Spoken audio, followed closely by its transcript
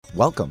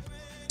Welcome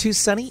to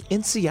Sunny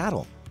in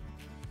Seattle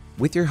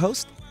with your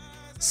host,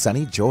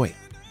 Sunny Joy.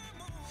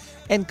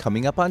 And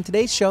coming up on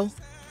today's show,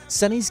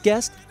 Sunny's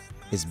guest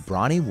is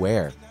Bronnie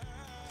Ware.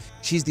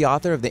 She's the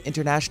author of the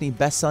internationally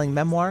best-selling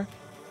memoir,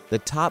 The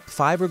Top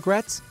 5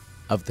 Regrets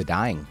of the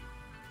Dying.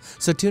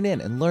 So tune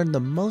in and learn the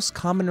most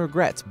common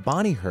regrets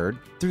Bonnie heard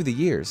through the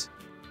years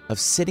of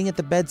sitting at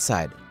the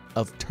bedside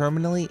of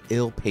terminally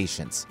ill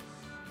patients,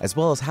 as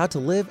well as how to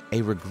live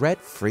a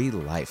regret-free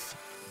life.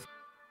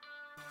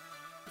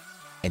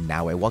 And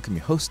now I welcome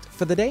your host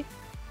for the day,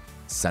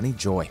 Sunny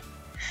Joy.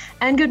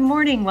 And good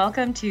morning.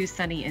 Welcome to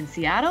Sunny in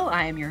Seattle.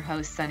 I am your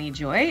host, Sunny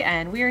Joy,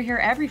 and we are here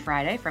every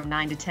Friday from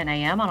 9 to 10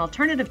 a.m. on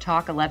Alternative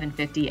Talk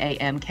 1150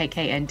 a.m.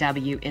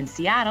 KKNW in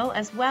Seattle,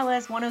 as well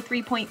as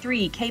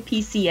 103.3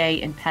 KPCA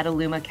in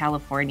Petaluma,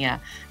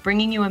 California,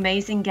 bringing you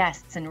amazing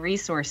guests and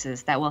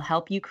resources that will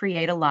help you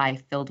create a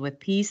life filled with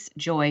peace,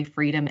 joy,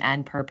 freedom,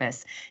 and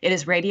purpose. It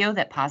is radio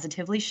that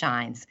positively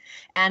shines.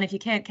 And if you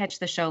can't catch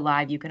the show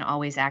live, you can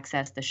always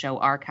access the show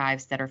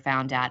archives that are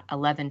found at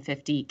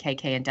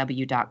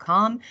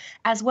 1150kknw.com,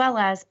 as well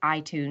as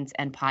iTunes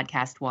and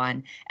Podcast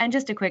One. And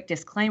just a quick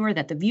disclaimer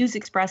that the views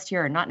expressed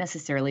here are not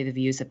necessarily the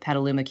views of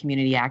Petaluma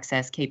Community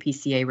Access,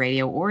 KPCA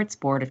Radio, or its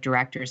board of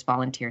directors,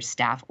 volunteers,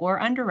 staff, or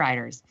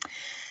underwriters.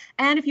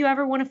 And if you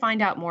ever want to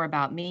find out more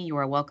about me, you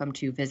are welcome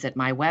to visit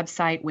my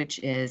website, which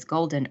is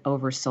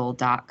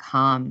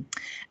goldenoversoul.com.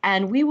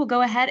 And we will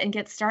go ahead and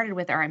get started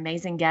with our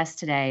amazing guest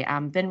today.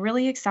 I've been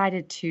really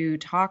excited to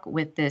talk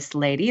with this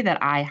lady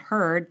that I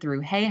heard through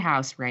Hay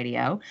House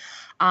Radio.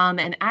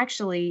 And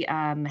actually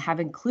have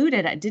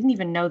included, I didn't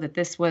even know that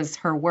this was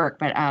her work,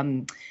 but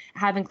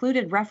have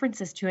included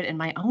references to it in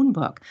my own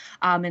book.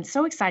 And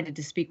so excited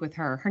to speak with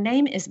her. Her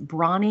name is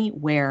Bronnie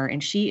Ware,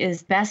 and she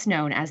is best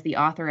known as the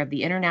author of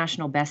the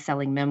international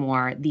best-selling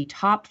memoir, The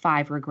Top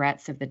 5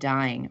 Regrets of the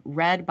Dying,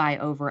 read by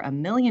over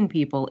 1 million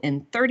people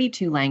in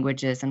 32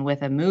 languages and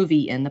with a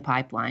movie in the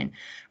pipeline.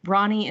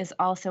 Bronnie is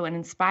also an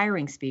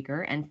inspiring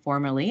speaker and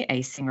formerly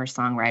a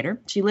singer-songwriter.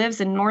 She lives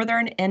in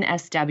northern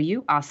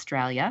NSW,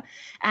 Australia,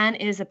 and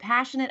is a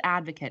passionate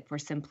advocate for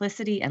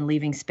simplicity and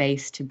leaving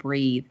space to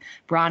breathe.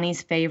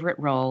 Bronnie's favorite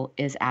role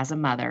is as a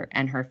mother,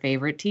 and her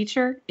favorite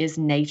teacher is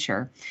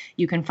nature.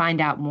 You can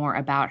find out more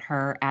about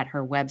her at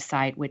her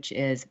website, which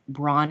is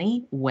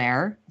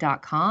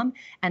bronnieware.com,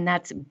 and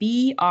that's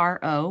BRONNIEWARE,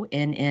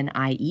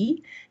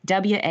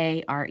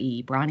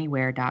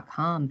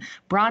 bronnieware.com.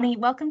 Bronnie,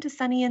 welcome to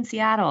Sunny in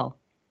Seattle.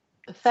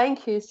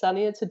 Thank you,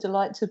 Sunny. It's a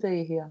delight to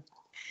be here.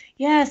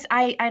 Yes,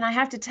 I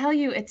have to tell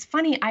you, it's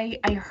funny. I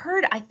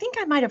think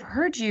I might have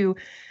heard you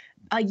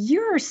a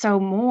year or so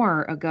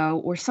more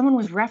ago, or someone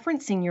was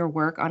referencing your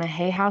work on a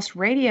Hay House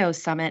Radio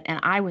Summit, and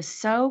I was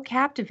so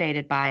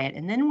captivated by it.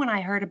 And then when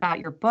I heard about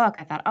your book,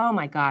 I thought, oh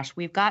my gosh,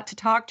 we've got to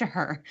talk to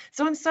her.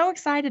 So I'm so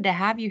excited to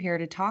have you here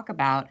to talk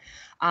about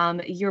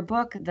your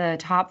book, The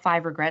Top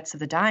 5 Regrets of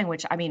the Dying,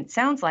 which, I mean,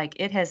 sounds like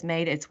it has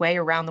made its way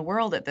around the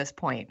world at this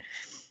point.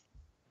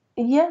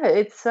 Yeah,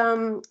 it's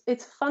funny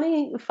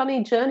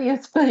journey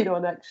it's been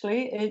on,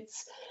 actually.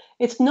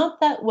 It's not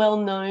that well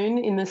known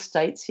in the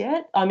States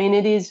yet. I mean,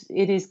 it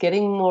is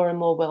getting more and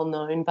more well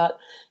known, but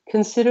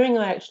considering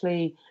I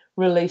actually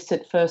released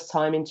it first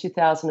time in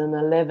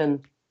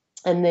 2011,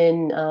 and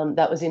then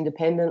that was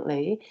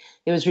independently,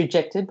 it was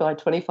rejected by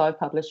 25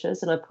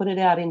 publishers, and I put it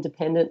out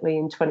independently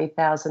in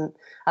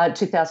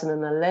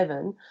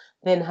 2011.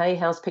 Then Hay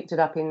House picked it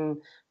up in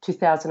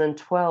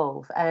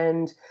 2012,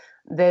 and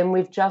then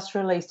we've just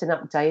released an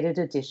updated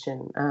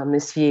edition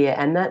this year,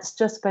 and that's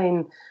just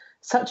been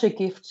such a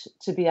gift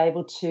to be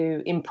able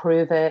to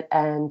improve it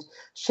and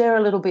share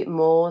a little bit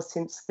more,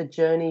 since the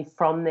journey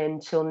from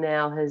then till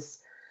now has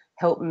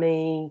helped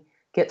me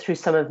get through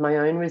some of my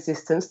own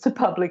resistance to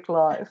public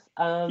life.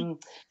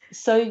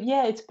 So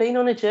yeah, it's been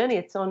on a journey.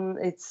 It's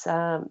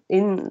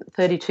in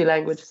 32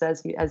 languages,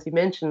 as you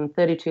mentioned,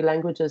 32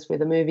 languages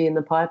with a movie in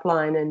the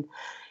pipeline, and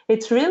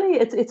it's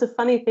a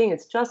funny thing.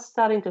 It's just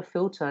starting to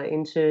filter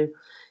into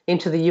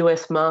the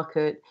US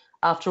market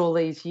after all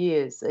these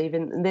years.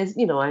 Even there's,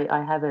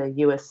 I have a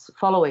US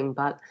following,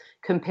 but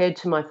compared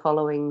to my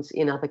followings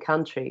in other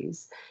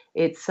countries,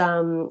 it's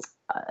just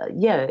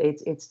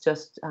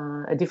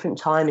a different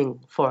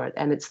timing for it,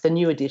 and it's the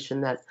new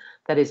edition that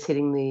is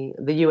hitting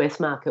the US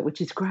market,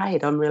 which is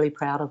great. I'm really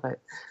proud of it.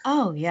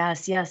 Oh,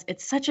 yes.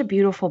 It's such a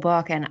beautiful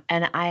book, and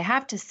I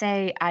have to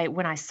say,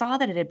 when I saw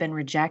that it had been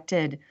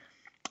rejected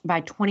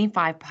by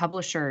 25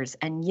 publishers,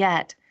 and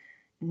yet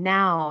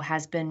now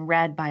has been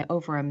read by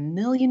over 1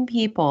 million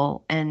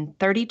people in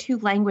 32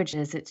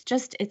 languages. It's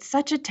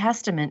such a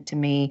testament to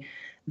me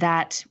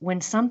that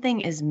when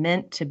something is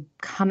meant to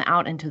come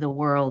out into the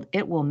world,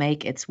 it will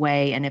make its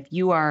way. And if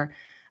you are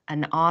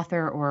an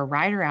author or a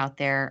writer out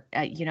there,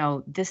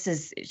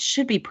 it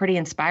should be pretty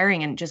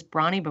inspiring. And just,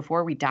 Bronnie,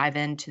 before we dive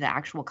into the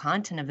actual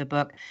content of the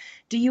book,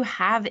 do you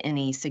have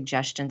any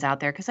suggestions out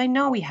there? Because I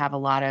know we have a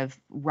lot of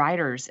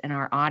writers in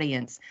our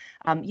audience,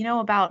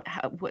 about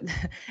what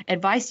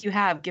advice you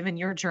have given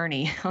your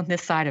journey on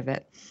this side of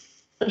it.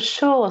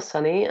 Sure,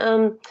 Sunny.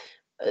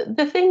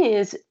 The thing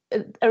is,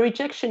 a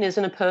rejection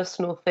isn't a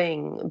personal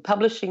thing.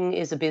 Publishing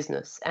is a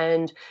business.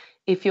 And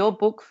if your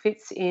book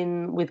fits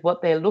in with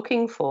what they're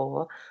looking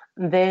for,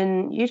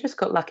 then you just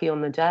got lucky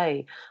on the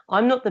day.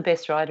 I'm not the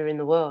best writer in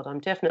the world. I'm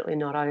definitely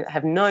not. I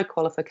have no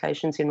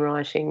qualifications in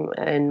writing.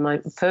 And my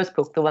first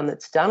book, the one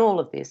that's done all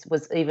of this,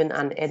 was even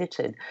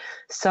unedited.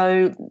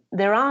 So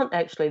there aren't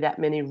actually that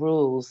many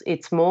rules.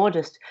 It's more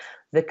just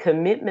the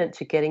commitment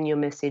to getting your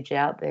message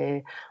out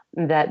there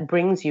that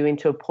brings you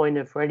into a point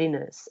of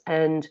readiness.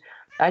 And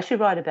I actually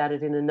write about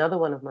it in another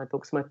one of my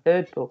books, my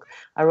third book.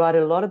 I write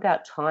a lot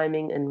about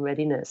timing and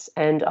readiness.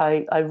 And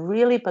I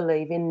really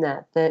believe in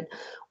that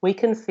we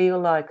can feel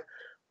like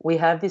we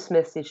have this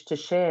message to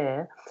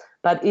share,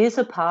 but is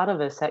a part of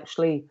us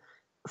actually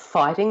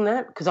fighting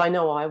that? Because I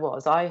know I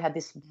was. I had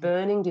this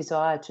burning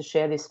desire to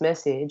share this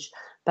message,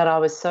 but I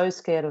was so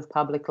scared of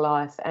public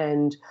life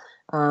and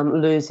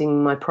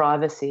losing my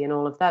privacy and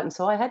all of that. And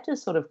so I had to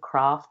sort of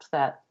craft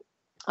that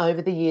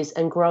over the years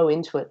and grow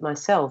into it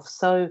myself.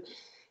 So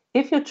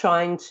if you're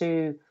trying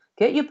to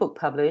get your book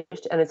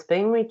published and it's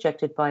being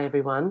rejected by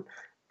everyone,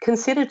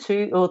 consider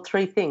 2 or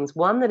 3 things.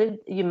 One, that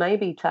you may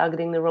be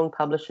targeting the wrong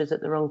publishers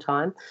at the wrong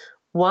time.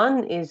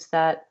 One is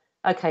that,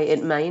 okay,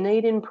 it may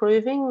need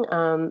improving.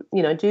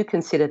 Do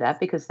consider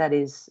that, because that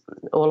is,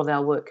 all of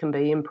our work can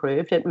be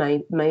improved. It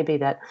may be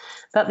that.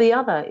 But the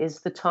other is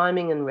the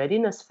timing and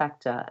readiness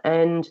factor.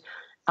 And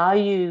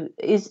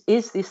is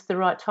this the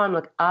right time?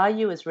 Like, are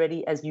you as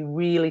ready as you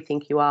really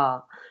think you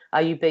are?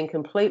 Are you being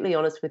completely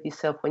honest with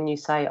yourself when you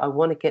say, I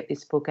want to get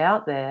this book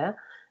out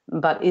there,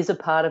 but is a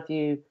part of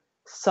you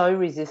so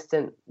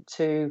resistant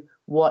to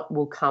what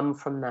will come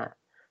from that?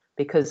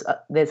 Because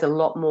there's a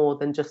lot more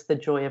than just the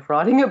joy of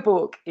writing a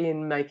book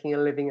in making a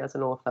living as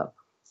an author.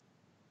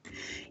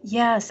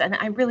 Yes, and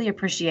I really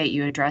appreciate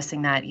you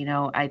addressing that.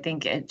 I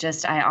think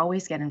I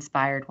always get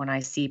inspired when I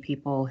see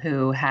people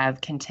who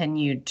have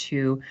continued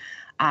to,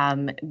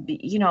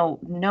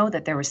 know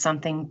that there was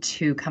something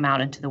to come out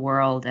into the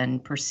world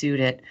and pursued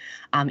it,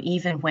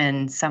 even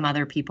when some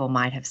other people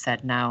might have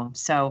said no.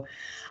 So,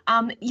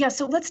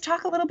 so let's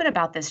talk a little bit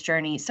about this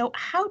journey. So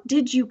how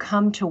did you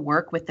come to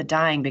work with the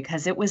dying?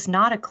 Because it was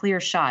not a clear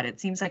shot. It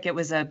seems like it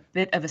was a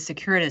bit of a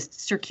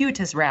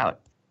circuitous route.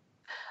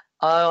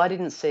 Oh, I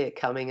didn't see it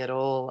coming at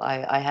all.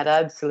 I had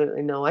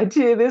absolutely no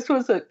idea this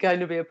was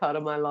going to be a part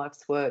of my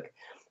life's work.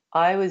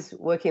 I was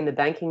working in the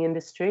banking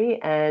industry,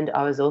 and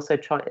I was also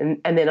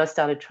trying, and then I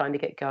started trying to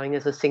get going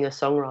as a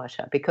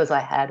singer-songwriter because I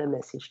had a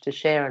message to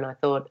share, and I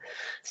thought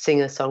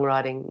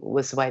singer-songwriting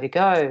was the way to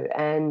go.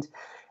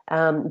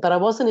 But I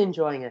wasn't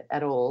enjoying it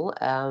at all.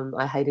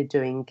 I hated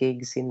doing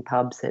gigs in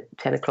pubs at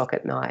 10 o'clock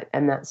at night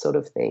and that sort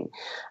of thing.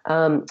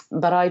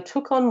 But I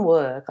took on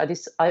work.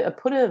 I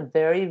put a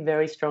very,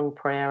 very strong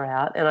prayer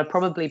out, and I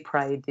probably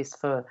prayed this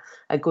for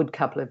a good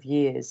couple of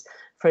years,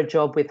 for a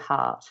job with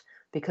heart,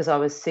 because I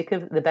was sick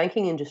of the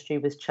banking industry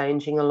was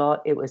changing a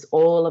lot. It was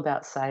all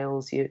about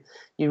sales. You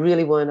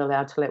really weren't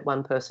allowed to let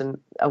one person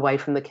away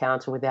from the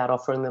counter without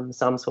offering them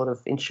some sort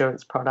of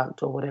insurance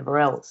product or whatever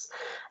else.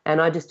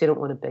 And I just didn't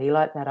want to be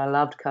like that. I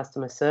loved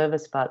customer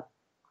service, but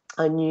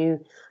I knew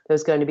there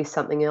was going to be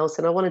something else,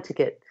 and I wanted to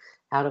get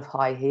out of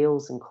high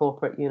heels and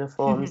corporate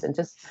uniforms and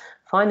just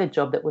find a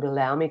job that would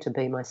allow me to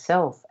be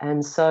myself.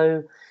 And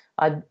so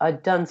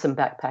I'd done some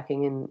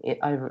backpacking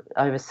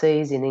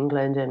overseas in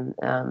England and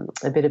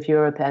a bit of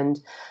Europe, and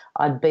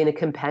I'd been a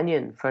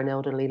companion for an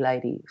elderly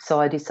lady. So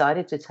I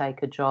decided to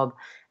take a job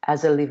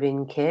as a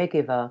live-in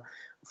caregiver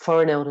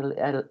for an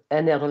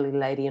elderly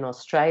lady in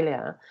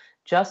Australia,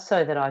 just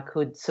so that I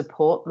could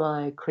support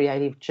my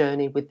creative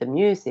journey with the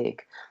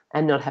music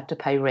and not have to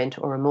pay rent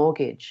or a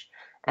mortgage.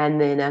 And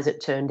then, as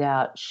it turned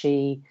out,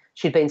 she'd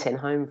been sent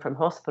home from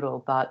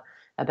hospital, but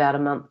about a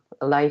month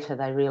later,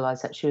 they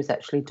realised that she was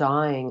actually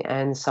dying.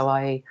 And so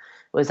I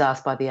was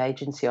asked by the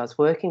agency I was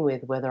working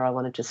with whether I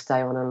wanted to stay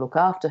on and look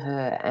after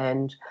her.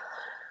 And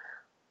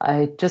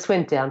I just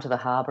went down to the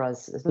harbour. I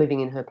was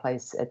living in her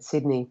place at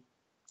Sydney.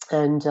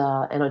 And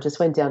I just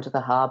went down to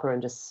the harbour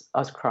and I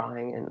was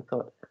crying and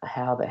thought,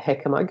 how the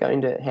heck am I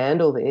going to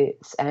handle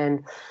this?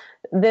 And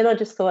then I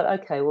just thought,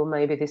 okay, well,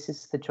 maybe this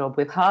is the job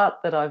with heart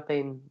that I've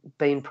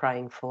been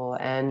praying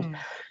for. And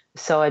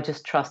so I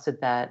just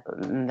trusted that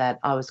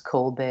I was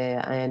called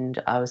there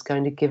and I was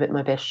going to give it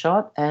my best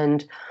shot.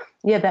 And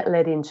yeah, that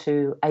led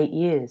into 8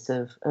 years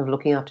of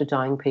looking after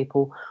dying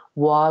people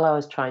while I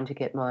was trying to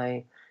get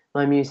my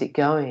music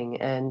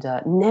going, and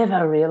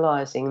never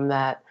realising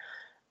that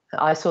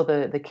I saw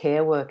the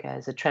care work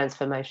as a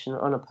transformation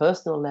on a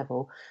personal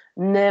level.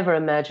 Never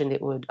imagined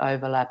it would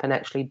overlap and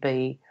actually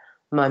be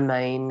my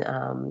main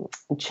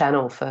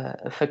channel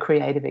for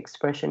creative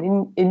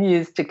expression in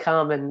years to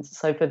come. And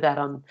so for that,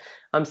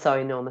 I'm so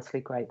enormously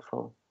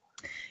grateful.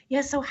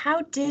 Yeah. So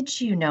how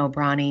did you know,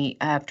 Bronnie,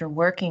 after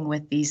working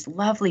with these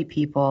lovely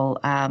people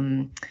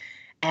and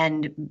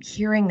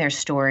hearing their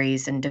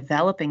stories and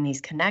developing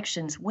these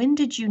connections, when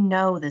did you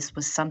know this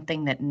was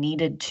something that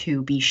needed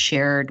to be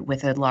shared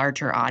with a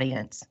larger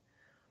audience?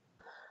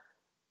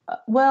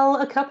 Well,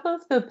 a couple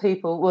of the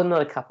people, well,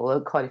 not a couple,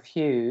 quite a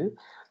few,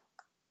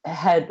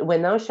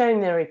 when they were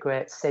sharing their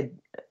regrets, said,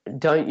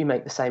 don't you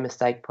make the same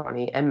mistake,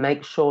 Bronnie, and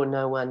make sure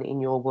no one in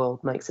your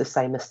world makes the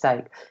same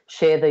mistake.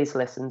 Share these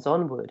lessons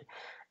onward.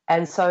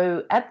 And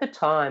so at the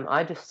time,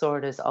 I just saw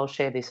it as, I'll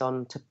share this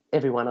on to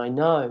everyone I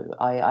know.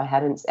 I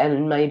hadn't,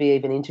 and maybe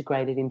even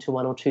integrated into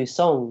one or two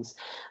songs,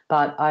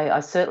 but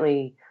I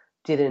certainly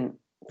didn't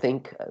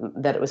think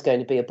that it was going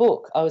to be a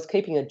book. I was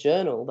keeping a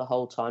journal the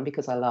whole time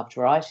because I loved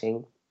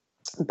writing,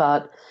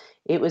 but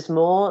it was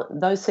more,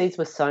 those seeds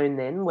were sown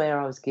then, where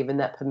I was given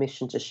that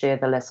permission to share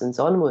the lessons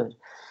onward.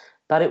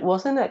 But it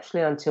wasn't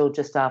actually until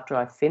just after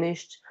I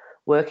finished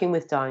working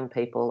with dying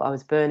people. I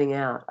was burning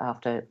out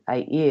after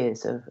 8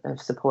 years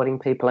of supporting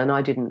people, and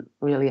I didn't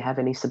really have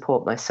any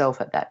support myself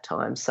at that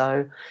time.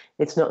 So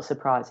it's not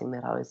surprising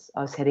that I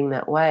was heading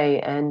that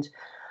way. And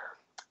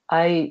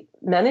I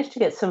managed to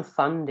get some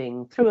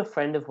funding through a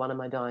friend of one of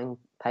my dying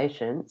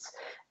patients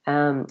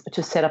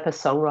to set up a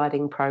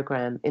songwriting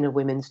program in a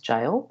women's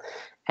jail,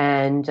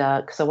 and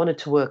because I wanted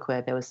to work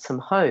where there was some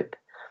hope.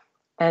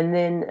 And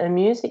then a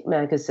music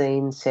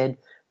magazine said,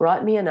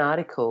 write me an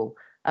article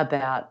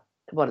about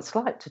what it's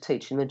like to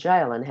teach in the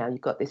jail and how you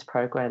got this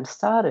program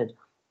started.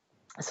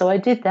 So I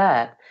did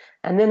that.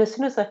 And then as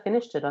soon as I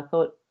finished it, I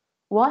thought,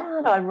 why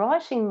aren't I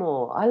writing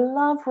more? I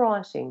love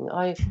writing.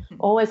 I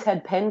always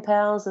had pen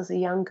pals as a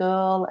young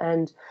girl.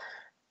 And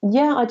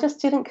yeah, I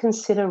just didn't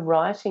consider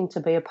writing to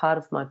be a part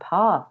of my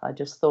path. I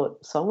just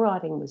thought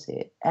songwriting was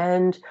it.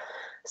 And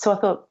so I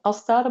thought, I'll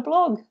start a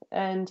blog.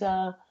 And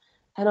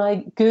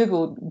I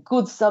Googled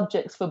good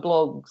subjects for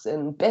blogs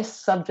and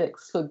best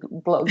subjects for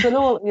blogs and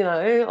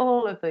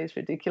all of these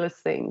ridiculous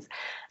things.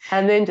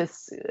 And then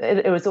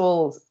it was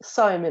all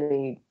so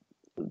many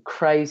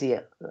crazy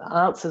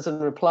answers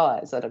and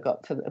replies that I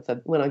got for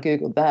when I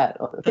Googled that,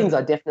 things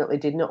I definitely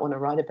did not want to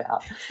write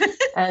about.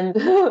 and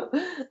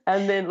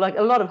then like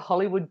a lot of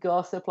Hollywood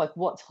gossip, like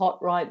what's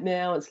hot right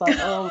now. It's like,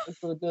 oh my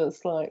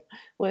goodness, like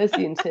where's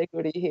the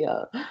integrity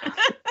here?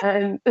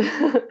 And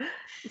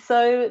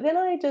so then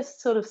I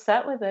just sort of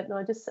sat with it, and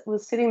I just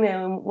was sitting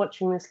there and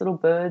watching this little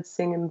bird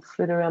sing and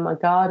flit around my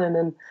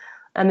garden,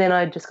 and then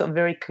I just got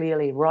very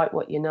clearly, write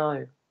what you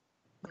know.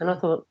 And I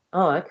thought,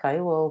 oh,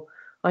 okay, well,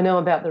 I know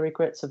about the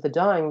regrets of the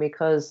dying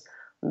because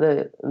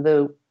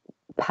the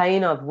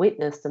pain I've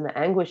witnessed and the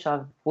anguish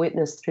I've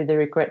witnessed through the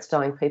regrets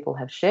dying people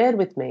have shared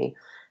with me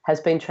has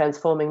been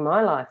transforming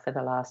my life for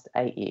the last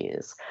 8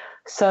 years.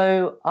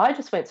 So I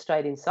just went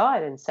straight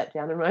inside and sat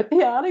down and wrote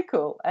the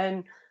article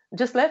and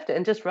just left it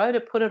and just wrote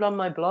it, put it on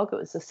my blog. It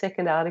was the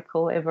second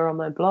article ever on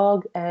my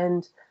blog.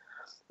 And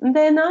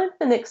then over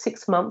the next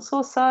 6 months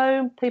or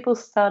so, people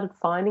started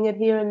finding it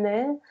here and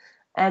there.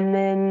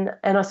 And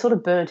I sort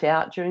of burnt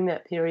out during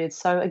that period.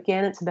 So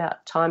again, it's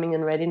about timing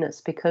and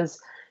readiness, because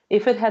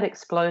if it had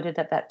exploded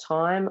at that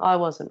time, I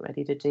wasn't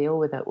ready to deal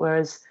with it.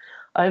 Whereas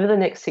over the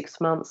next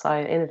 6 months,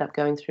 I ended up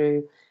going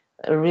through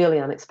a really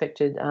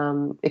unexpected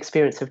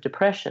experience of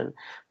depression.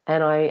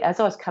 And as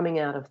I was coming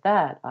out of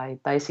that, I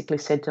basically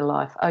said to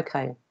life,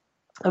 okay,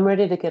 I'm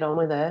ready to get on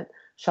with it.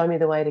 Show me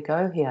the way to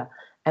go here.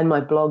 And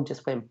my blog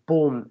just went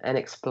boom and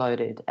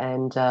exploded.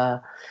 And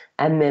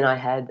then I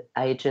had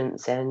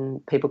agents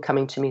and people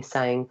coming to me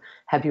saying,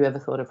 have you ever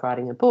thought of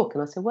writing a book?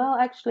 And I said, well,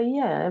 actually,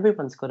 yeah,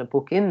 everyone's got a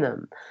book in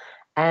them.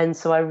 And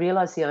so I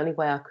realized the only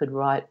way I could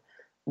write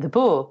the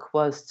book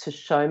was to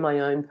show my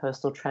own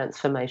personal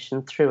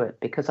transformation through it,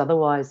 because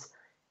otherwise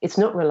it's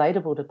not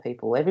relatable to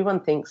people. Everyone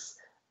thinks,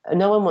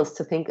 no one wants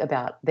to think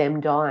about them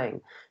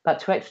dying, but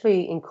to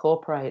actually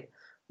incorporate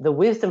the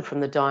wisdom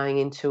from the dying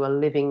into a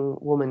living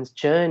woman's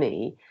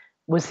journey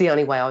was the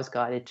only way I was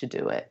guided to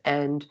do it.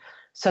 And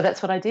so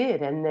that's what I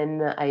did. And then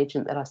the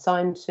agent that I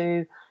signed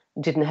to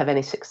didn't have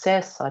any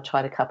success. I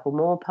tried a couple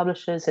more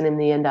publishers, and in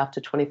the end,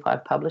 after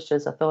 25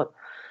 publishers, I thought,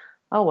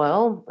 oh,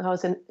 well, I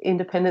was an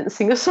independent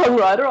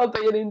singer-songwriter, I'll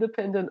be an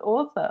independent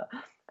author.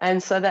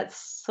 And so that's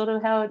sort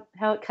of how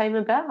it came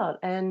about.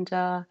 And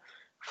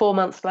 4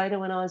 months later,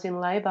 when I was in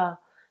labour,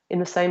 in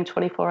the same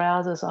 24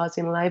 hours as I was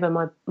in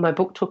labour, my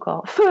book took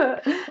off.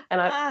 and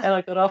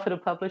I got offered a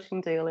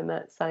publishing deal in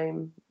that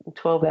same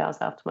 12 hours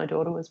after my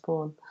daughter was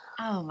born.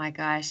 Oh, my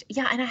gosh.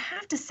 Yeah, and I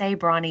have to say,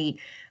 Bronnie,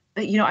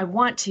 I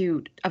want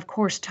to, of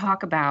course,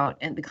 talk about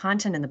the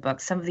content in the book,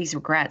 some of these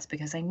regrets,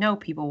 because I know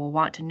people will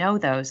want to know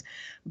those.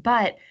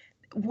 But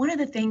one of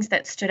the things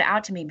that stood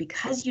out to me,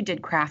 because you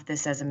did craft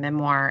this as a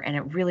memoir, and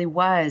it really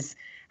was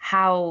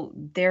how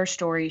their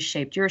stories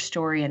shaped your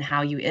story and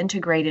how you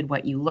integrated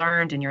what you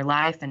learned in your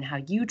life and how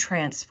you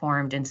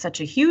transformed in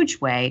such a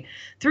huge way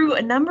through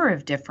a number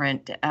of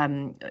different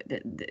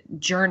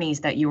journeys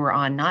that you were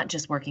on, not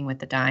just working with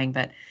the dying.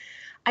 But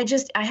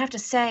I have to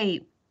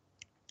say,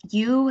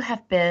 you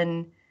have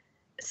been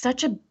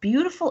such a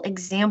beautiful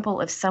example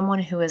of someone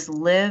who has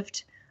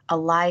lived a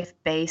life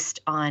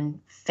based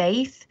on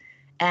faith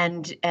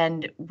and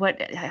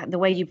what the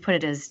way you put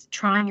it is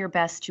trying your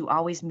best to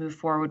always move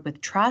forward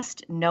with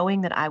trust,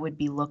 knowing that I would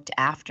be looked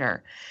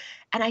after.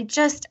 And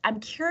I'm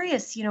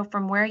curious,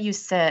 from where you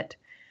sit,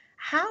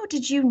 how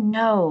did you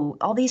know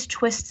all these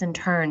twists and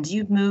turns?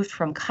 You'd moved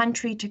from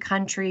country to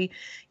country.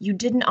 You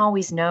didn't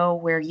always know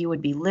where you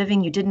would be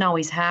living. You didn't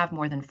always have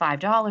more than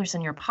 $5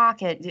 in your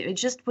pocket. It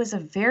just was a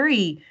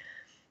very,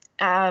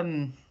 a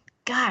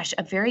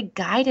very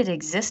guided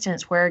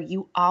existence where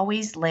you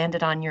always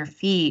landed on your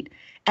feet,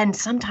 and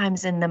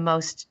sometimes in the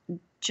most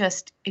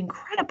just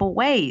incredible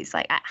ways.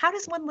 Like, how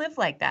does one live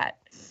like that?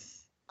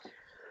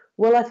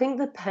 Well, I think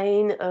the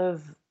pain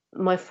of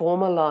my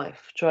former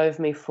life drove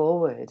me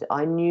forward.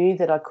 I knew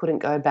that I couldn't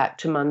go back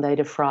to Monday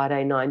to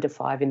Friday, 9 to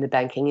 5 in the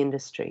banking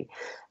industry.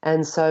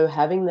 And so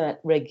having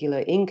that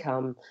regular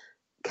income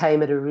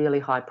came at a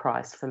really high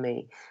price for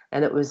me.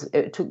 And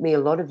it took me a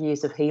lot of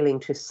years of healing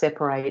to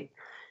separate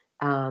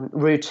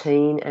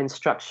routine and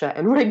structure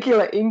and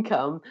regular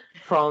income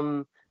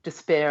from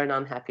despair and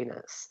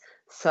unhappiness.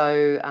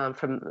 So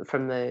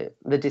from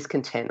the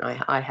discontent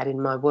I had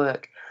in my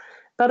work.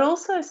 But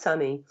also,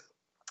 Sunny,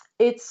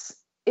 it's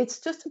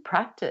just a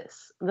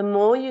practice. The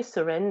more you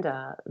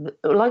surrender,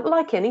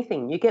 like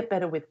anything, you get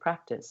better with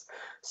practice.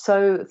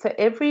 So for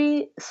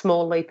every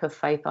small leap of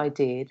faith I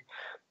did,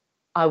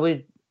 I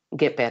would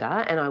get better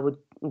and I would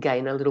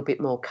gain a little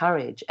bit more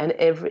courage. And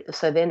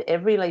then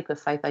every leap of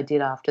faith I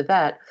did after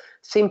that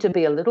seemed to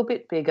be a little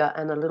bit bigger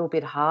and a little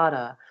bit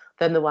harder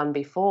than the one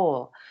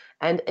before.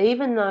 And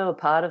even though a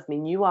part of me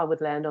knew I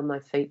would land on my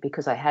feet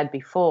because I had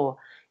before,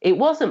 it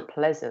wasn't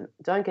pleasant.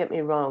 Don't get me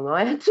wrong.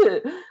 I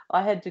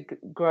had to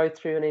grow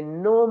through an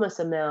enormous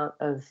amount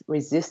of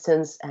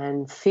resistance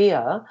and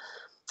fear,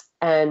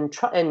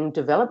 and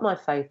develop my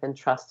faith and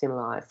trust in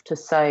life to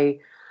say,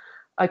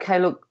 okay,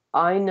 look,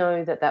 I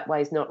know that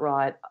way is not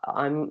right.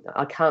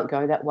 I can't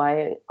go that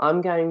way.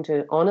 I'm going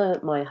to honor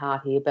my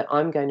heart here, but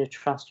I'm going to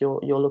trust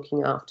you're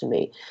looking after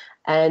me.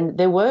 And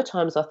there were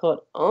times I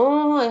thought,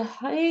 oh, I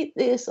hate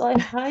this. I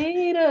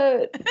hate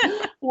it.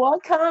 Why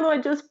can't I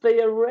just be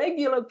a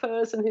regular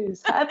person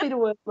who's happy to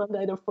work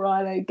Monday to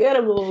Friday, get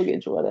a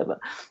mortgage, whatever?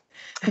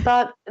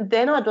 But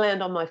then I'd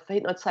land on my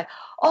feet and I'd say,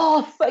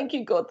 oh, thank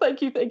you, God.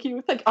 Thank you.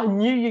 I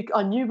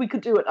knew we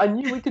could do it. I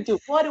knew we could do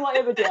it. Why do I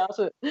ever doubt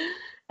it?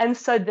 And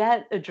so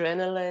that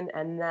adrenaline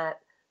and that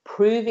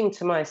proving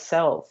to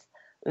myself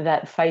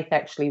that faith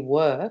actually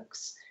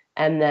works,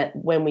 and that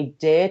when we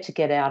dare to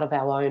get out of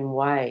our own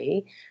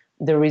way,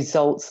 the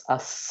results are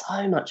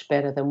so much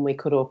better than we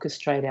could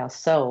orchestrate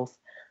ourselves,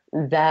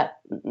 that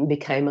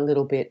became a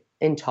little bit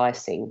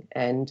enticing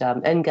and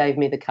gave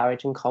me the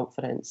courage and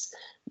confidence.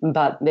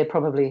 But there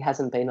probably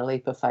hasn't been a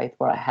leap of faith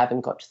where I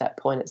haven't got to that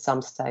point at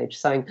some stage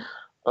saying,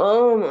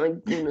 oh my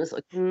goodness, I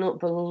cannot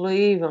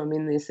believe I'm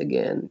in this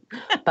again.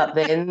 But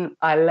then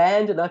I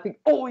land and I think,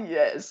 oh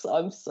yes,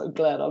 I'm so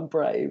glad I'm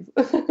brave.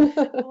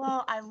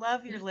 Well, I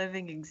love your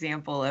living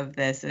example of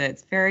this, and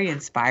it's very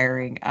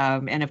inspiring.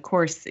 And of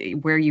course,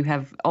 where you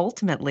have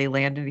ultimately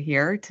landed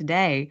here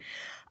today,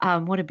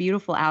 what a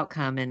beautiful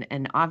outcome.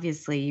 And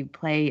obviously, you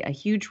play a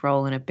huge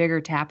role in a bigger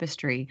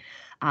tapestry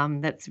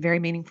that's very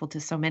meaningful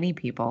to so many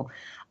people.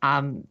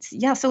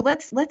 So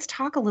let's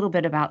talk a little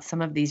bit about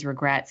some of these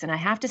regrets. And I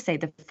have to say,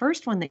 the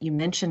first one that you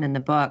mentioned in the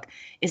book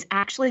is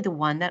actually the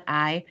one that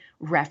I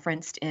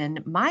referenced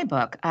in my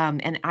book.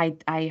 And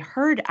I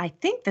heard, I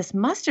think this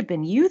must have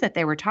been you that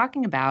they were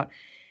talking about.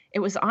 It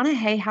was on a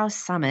Hay House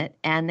summit,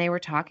 and they were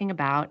talking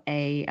about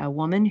a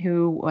woman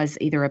who was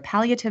either a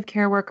palliative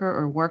care worker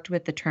or worked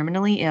with the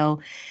terminally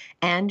ill.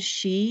 And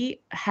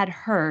she had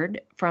heard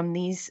from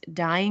these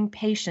dying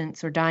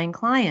patients or dying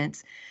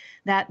clients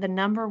that the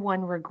number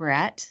one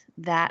regret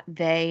that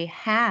they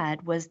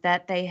had was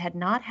that they had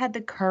not had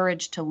the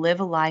courage to live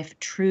a life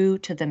true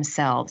to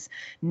themselves.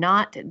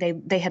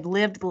 They had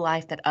lived the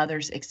life that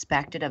others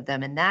expected of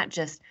them. And that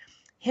just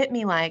hit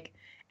me like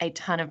a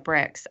ton of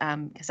bricks,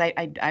 because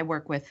I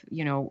work with,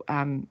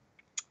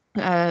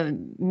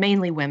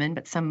 mainly women,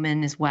 but some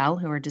men as well,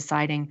 who are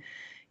deciding,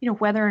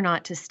 whether or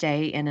not to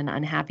stay in an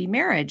unhappy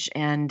marriage.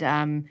 And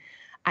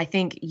I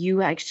think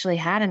you actually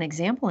had an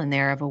example in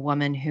there of a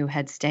woman who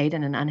had stayed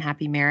in an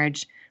unhappy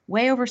marriage,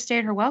 way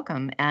overstayed her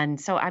welcome.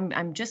 And so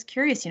I'm just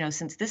curious,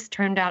 since this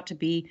turned out to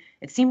be,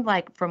 it seemed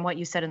like from what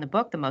you said in the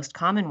book, the most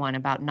common one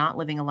about not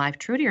living a life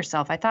true to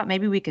yourself. I thought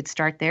maybe we could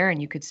start there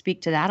and you could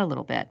speak to that a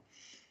little bit.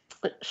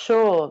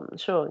 Sure.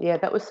 Yeah,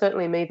 that was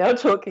certainly me they were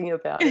talking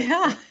about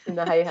Yeah. in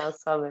the Hay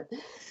House Summit.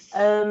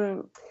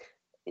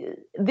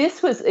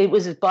 It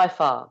was by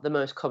far the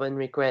most common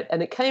regret,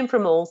 and it came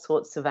from all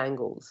sorts of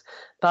angles.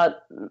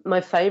 But my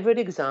favourite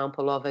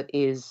example of it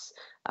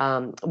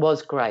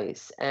was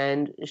Grace,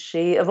 and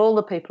she, of all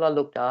the people I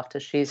looked after,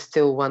 she's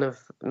still one of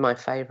my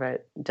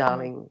favourite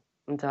darling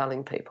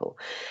people.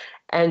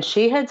 And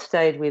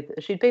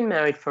she'd been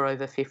married for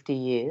over 50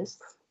 years.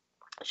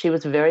 She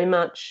was very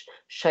much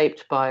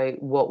shaped by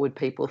what would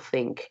people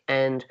think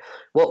and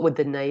what would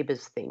the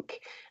neighbours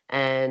think,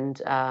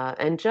 and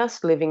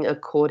just living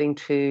according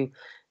to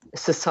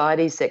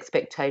society's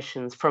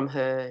expectations from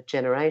her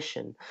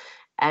generation.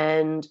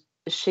 And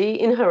she,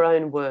 in her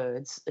own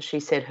words,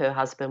 she said her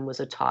husband was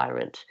a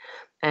tyrant,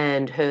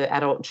 and her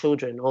adult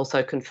children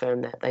also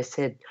confirmed that. They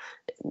said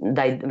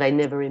they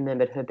never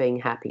remembered her being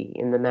happy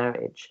in the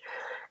marriage.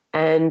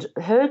 And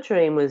her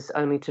dream was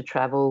only to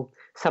travel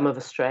some of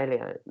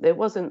Australia. It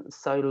wasn't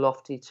so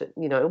lofty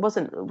it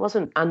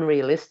wasn't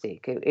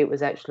unrealistic. It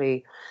was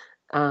actually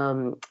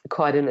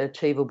quite an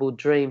achievable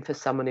dream for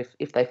someone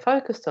if they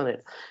focused on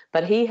it.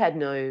 But he had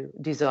no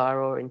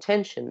desire or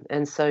intention,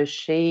 and so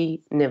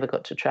she never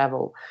got to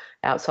travel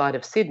outside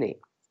of Sydney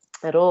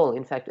at all.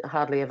 In fact,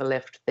 hardly ever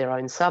left their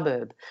own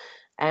suburb.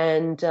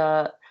 And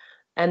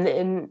and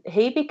then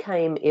he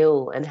became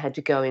ill and had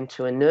to go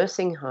into a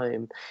nursing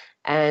home.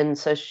 And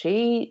so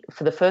she,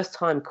 for the first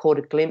time, caught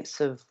a glimpse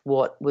of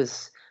what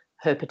was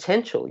her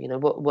potential,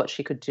 what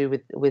she could do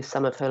with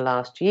some of her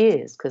last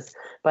years, because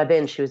by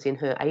then she was in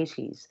her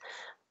 80s.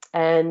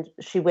 And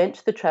she went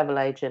to the travel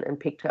agent and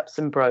picked up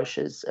some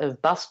brochures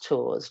of bus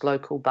tours,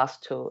 local bus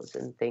tours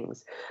and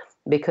things,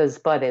 because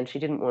by then she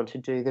didn't want to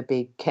do the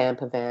big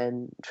camper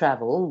van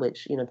travel,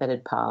 which, that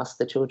had passed.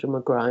 The children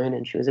were grown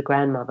and she was a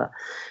grandmother.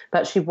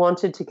 But she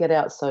wanted to get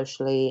out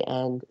socially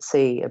and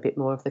see a bit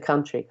more of the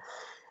country.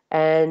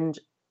 And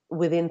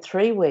within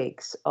 3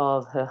 weeks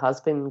of her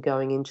husband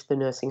going into the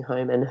nursing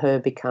home and her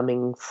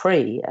becoming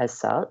free as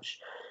such,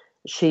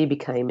 she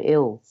became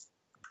ill.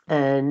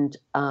 And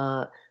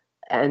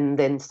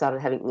then started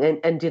having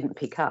and didn't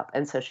pick up,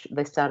 and so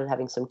they started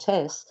having some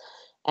tests,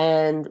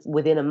 and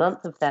within a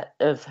month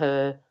of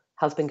her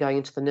husband going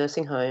into the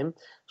nursing home,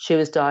 she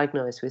was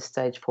diagnosed with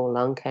stage 4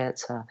 lung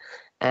cancer,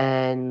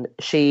 and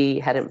she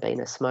hadn't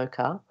been a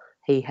smoker.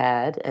 He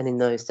had, and in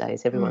those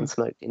days everyone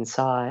smoked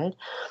inside,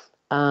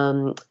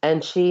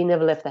 and she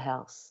never left the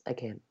house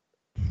again.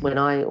 When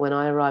I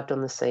arrived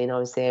on the scene, I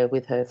was there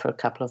with her for a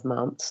couple of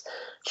months.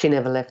 She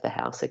never left the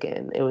house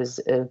again. It was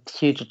a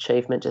huge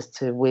achievement just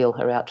to wheel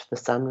her out to the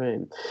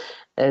sunroom.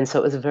 And so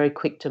it was a very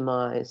quick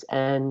demise.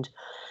 And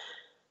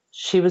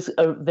she was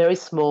a very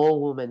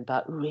small woman,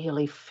 but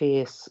really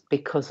fierce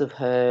because of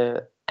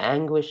her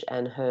anguish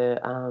and her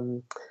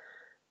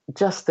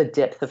just the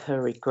depth of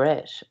her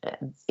regret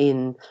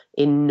in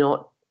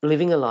not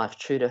living a life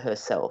true to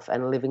herself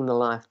and living the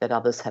life that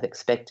others had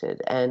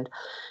expected. And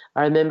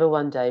I remember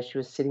one day she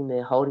was sitting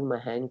there holding my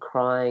hand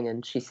crying,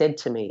 and she said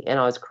to me, and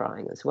I was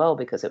crying as well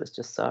because it was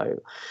just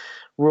so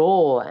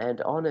raw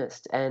and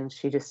honest, and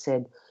she just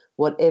said,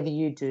 "Whatever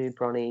you do,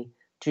 Bronnie,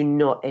 do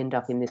not end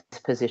up in this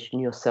position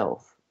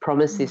yourself.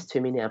 Promise this to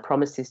me now.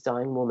 Promise this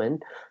dying woman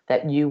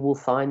that you will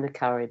find the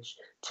courage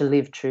to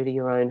live true to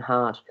your own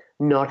heart,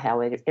 not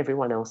how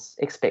everyone else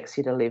expects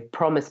you to live.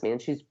 Promise me."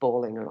 And she's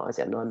bawling her eyes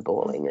out, and I'm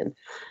bawling.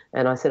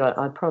 And I said,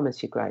 I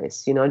promise you,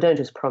 Grace. I don't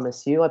just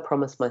promise you, I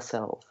promise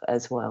myself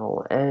as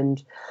well.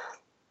 And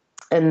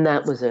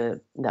that was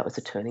a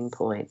turning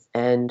point.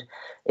 And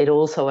it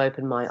also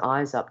opened my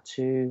eyes up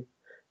to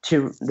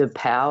the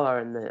power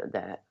and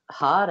the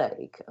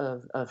heartache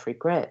of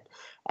regret.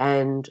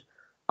 And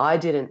I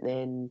didn't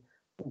then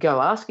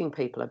go asking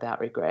people about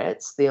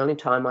regrets. The only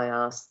time I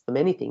asked them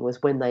anything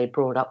was when they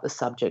brought up the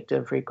subject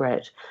of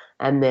regret,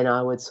 and then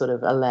I would sort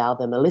of allow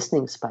them a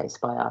listening space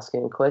by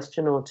asking a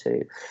question or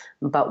two.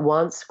 But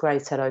once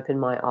Grace had opened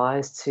my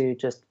eyes to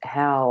just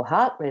how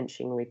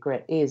heart-wrenching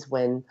regret is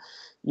when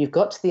you've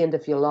got to the end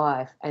of your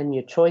life and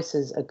your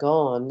choices are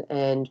gone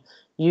and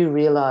you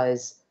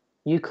realise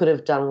you could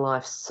have done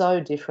life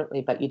so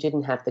differently, but you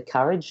didn't have the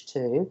courage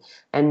to.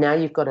 And now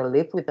you've got to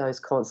live with those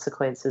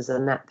consequences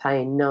and that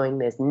pain, knowing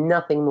there's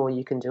nothing more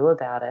you can do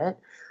about it.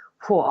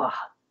 Whew,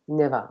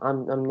 never.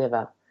 I'm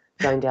never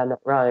going down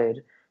that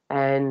road.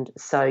 And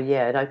so,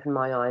 yeah, it opened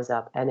my eyes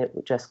up, and it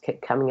just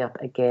kept coming up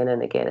again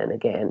and again and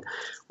again,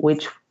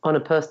 which on a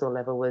personal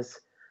level was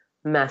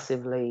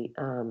massively,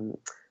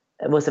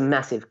 it was a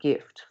massive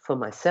gift for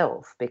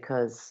myself,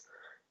 because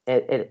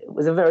it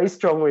was a very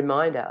strong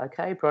reminder.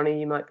 Okay, Bronnie,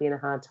 you might be in a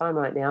hard time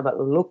right now, but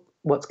look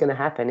what's going to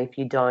happen if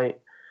you don't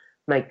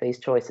make these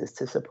choices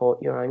to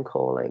support your own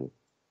calling.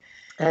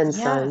 And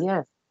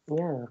so,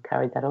 I've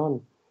carried that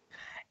on.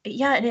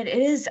 Yeah, and it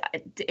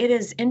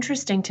is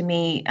interesting to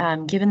me,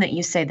 given that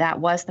you say that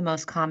was the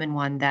most common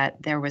one,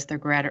 that there was the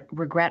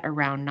regret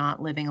around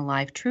not living a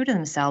life true to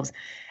themselves.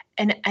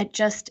 And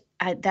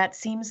that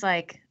seems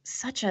like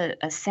such a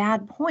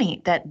sad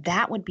point,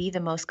 that would be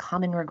the most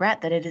common regret,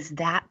 that it is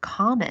that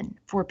common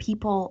for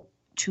people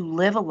to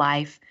live a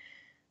life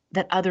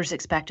that others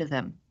expect of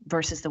them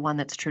versus the one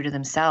that's true to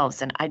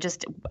themselves. And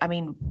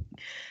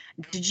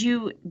did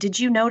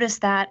you notice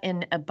that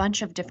in a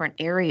bunch of different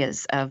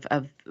areas of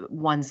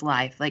one's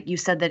life? Like you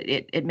said that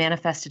it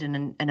manifested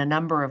in a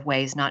number of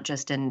ways, not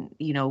just in,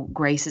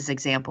 Grace's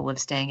example of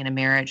staying in a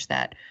marriage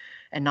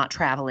and not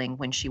traveling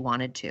when she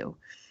wanted to.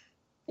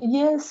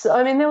 Yes,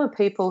 there were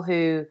people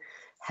who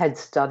had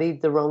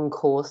studied the wrong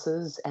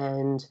courses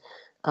and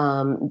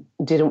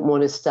didn't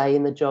want to stay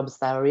in the jobs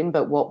they were in,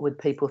 but what would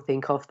people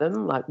think of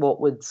them? Like, what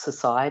would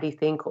society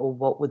think, or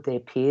what would their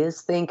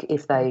peers think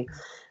if they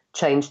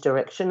changed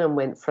direction and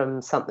went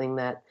from something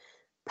that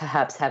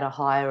perhaps had a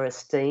higher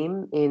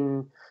esteem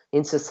in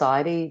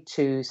society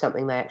to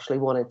something they actually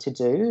wanted to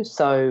do?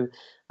 So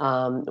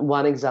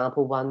one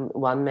example,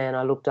 one man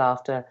I looked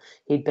after,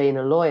 he'd been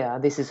a lawyer.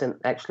 This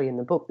isn't actually in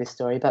the book, this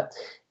story, but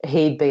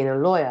he'd been a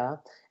lawyer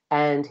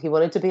and he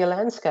wanted to be a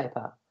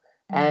landscaper.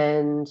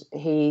 and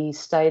he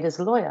stayed as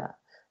a lawyer.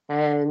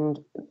 And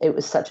it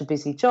was such a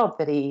busy job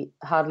that he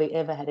hardly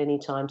ever had any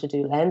time to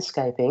do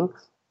landscaping.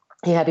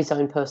 He had his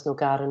own personal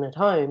garden at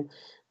home,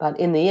 but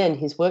in the end,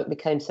 his work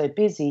became so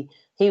busy,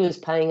 he was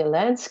paying a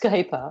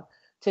landscaper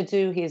to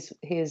do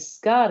his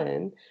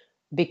garden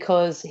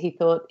because he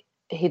thought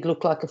he'd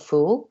look like a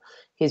fool.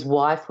 His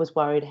wife was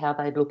worried how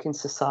they'd look in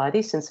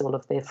society since all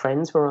of their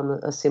friends were on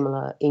a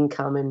similar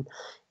income and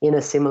in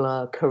a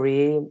similar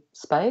career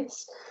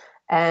space.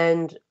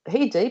 And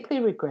he deeply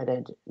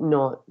regretted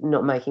not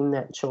making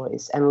that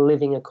choice and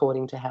living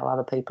according to how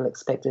other people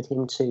expected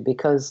him to,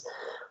 because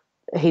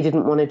he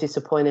didn't want to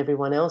disappoint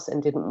everyone else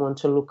and didn't want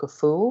to look a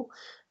fool.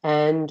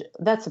 And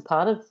that's a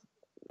part of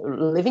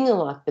living a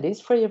life that is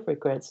free of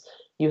regrets.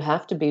 You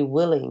have to be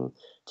willing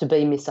to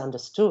be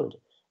misunderstood,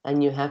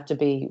 and you have to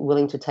be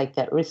willing to take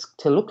that risk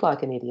to look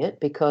like an idiot,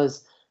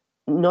 because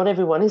not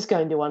everyone is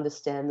going to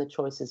understand the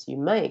choices you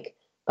make,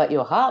 but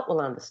your heart will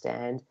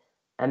understand.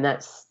 And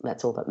that's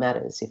all that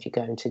matters if you're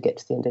going to get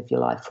to the end of your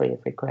life free of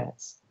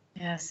regrets.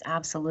 Yes,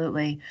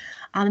 absolutely.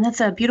 And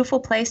that's a beautiful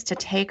place to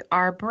take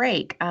our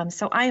break.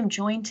 So I am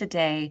joined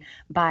today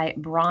by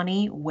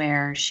Bronnie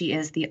Ware. She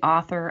is the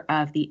author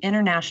of the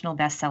international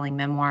best-selling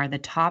memoir, The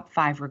Top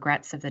 5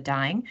 Regrets of the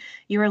Dying.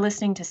 You are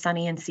listening to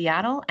Sunny in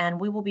Seattle, and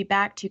we will be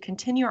back to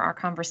continue our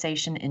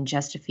conversation in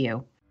just a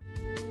few.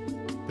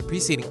 The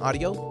preceding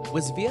audio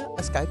was via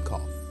a Skype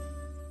call.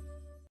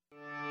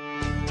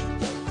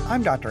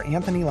 I'm Dr.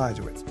 Anthony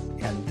Lizowitz,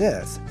 and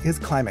this is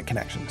Climate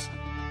Connections.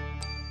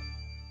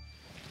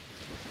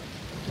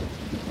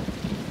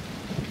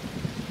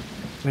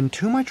 When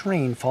too much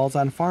rain falls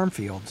on farm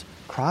fields,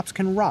 crops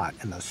can rot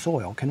and the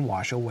soil can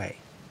wash away.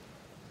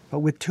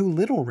 But with too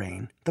little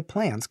rain, the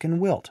plants can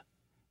wilt.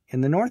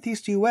 In the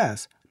Northeast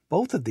U.S.,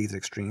 both of these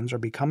extremes are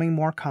becoming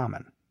more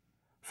common.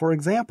 For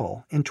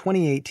example, in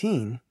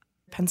 2018,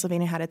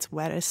 Pennsylvania had its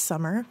wettest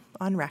summer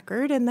on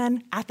record, and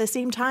then at the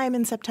same time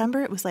in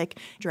September, it was like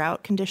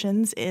drought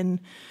conditions in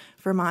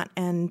Vermont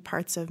and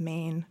parts of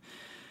Maine,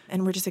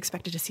 and we're just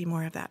expected to see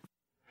more of that.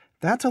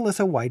 That's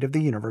Alyssa White of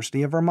the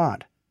University of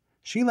Vermont.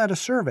 She led a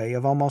survey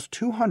of almost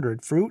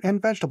 200 fruit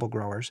and vegetable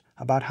growers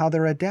about how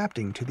they're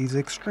adapting to these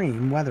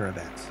extreme weather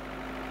events.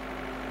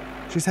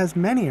 She says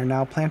many are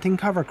now planting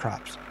cover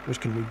crops,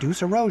 which can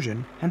reduce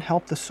erosion and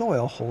help the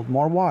soil hold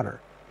more water.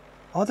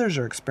 Others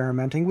are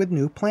experimenting with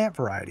new plant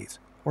varieties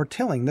or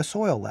tilling the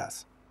soil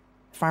less.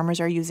 Farmers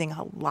are using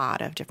a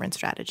lot of different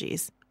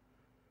strategies.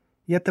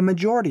 Yet the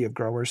majority of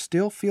growers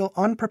still feel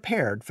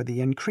unprepared for the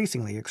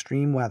increasingly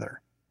extreme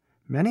weather.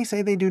 Many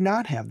say they do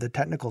not have the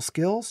technical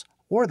skills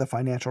or the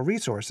financial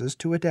resources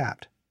to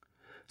adapt.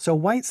 So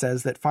White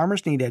says that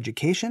farmers need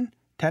education,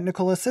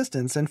 technical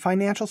assistance, and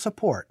financial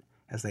support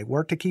as they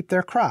work to keep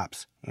their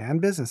crops and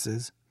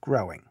businesses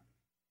growing.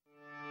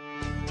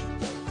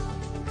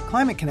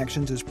 Climate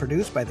Connections is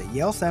produced by the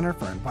Yale Center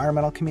for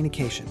Environmental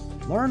Communication.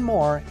 Learn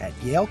more at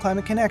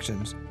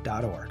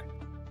yaleclimateconnections.org.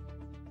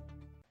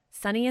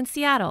 Sunny in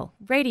Seattle,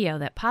 radio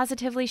that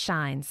positively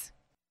shines.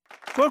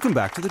 Welcome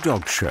back to the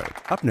Dog Show.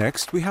 Up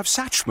next, we have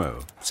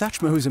Satchmo.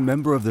 Satchmo is a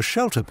member of the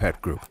Shelter Pet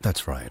Group.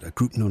 That's right, a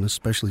group known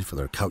especially for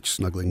their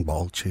couch-snuggling,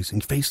 ball-chasing,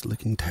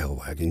 face-licking,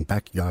 tail-wagging,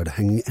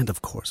 backyard-hanging, and,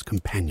 of course,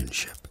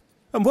 companionship.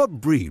 And what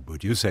breed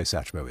would you say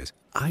Satchmo is?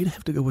 I'd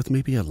have to go with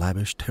maybe a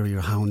lavish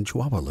terrier-hound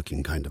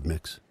chihuahua-looking kind of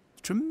mix.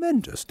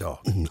 Tremendous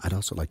dog. I'd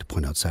also like to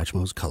point out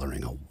Satchmo's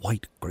coloring, a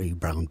white, gray,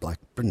 brown, black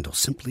brindle,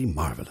 simply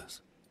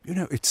marvelous. You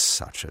know, it's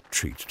such a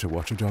treat to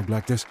watch a dog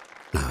like this.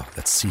 Now,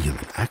 let's see him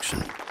in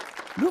action.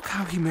 Look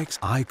how he makes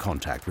eye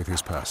contact with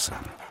his person.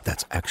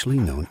 That's actually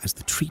known as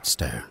the treat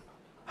stare.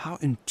 How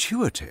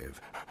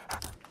intuitive.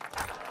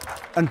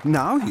 And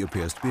now he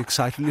appears to be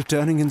excitedly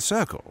turning in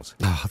circles.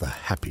 Ah, the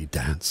happy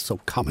dance, so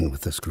common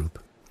with this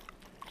group.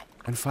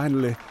 And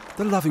finally,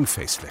 the loving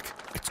face lick.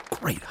 It's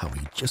great how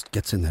he just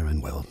gets in there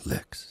and, well,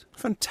 licks.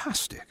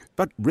 Fantastic.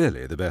 But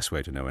really, the best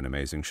way to know an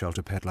amazing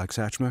shelter pet like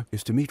Satchmo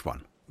is to meet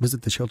one.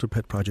 Visit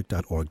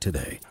theshelterpetproject.org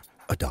today.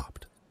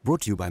 Adopt.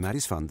 Brought to you by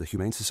Maddie's Fund, the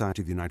Humane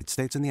Society of the United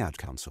States, and the Ad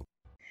Council.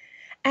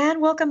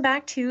 And welcome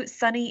back to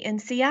Sunny in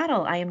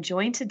Seattle. I am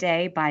joined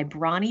today by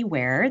Bronnie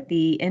Ware,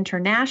 the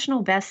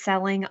international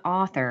best-selling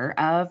author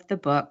of the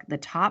book, The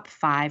Top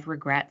 5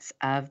 Regrets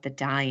of the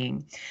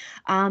Dying.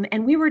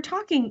 And we were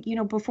talking,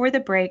 before the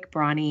break,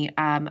 Bronnie,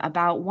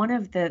 about one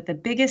of the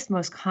biggest,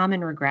 most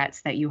common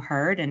regrets that you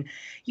heard. And,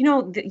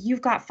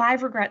 you've got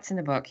 5 regrets in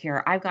the book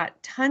here. I've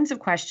got tons of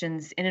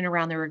questions in and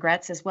around the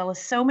regrets, as well as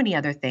so many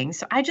other things.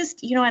 So I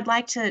just, I'd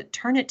like to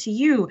turn it to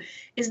you.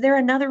 Is there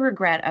another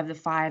regret of the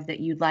 5 that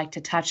you'd like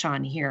to touch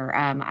on here?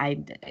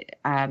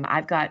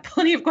 I've got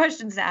plenty of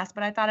questions to ask,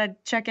 but I thought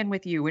I'd check in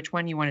with you. Which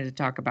one you wanted to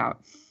talk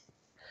about?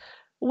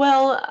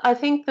 Well, I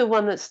think the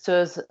one that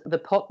stirs the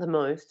pot the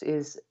most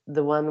is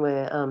the one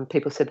where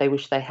people said they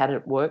wish they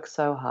hadn't worked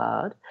so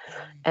hard.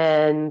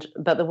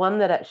 But the one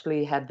that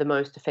actually had the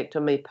most effect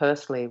on me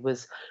personally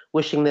was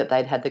wishing that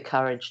they'd had the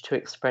courage to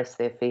express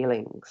their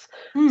feelings.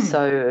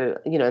 So,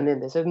 and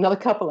then there's another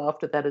couple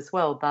after that as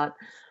well. But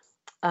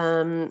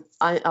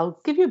I'll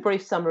give you a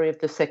brief summary of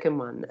the second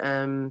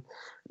one,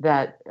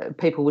 that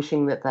people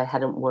wishing that they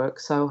hadn't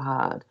worked so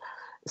hard.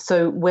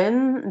 So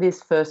when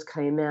this first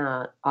came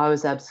out, I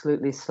was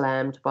absolutely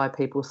slammed by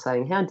people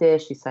saying, how dare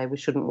she say we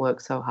shouldn't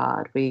work so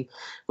hard? We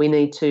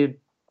need to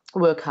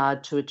work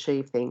hard to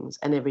achieve things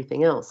and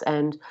everything else.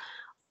 And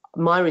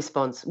my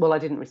response, well, I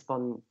didn't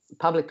respond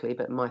publicly,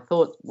 but my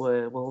thoughts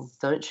were, well,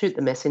 don't shoot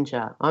the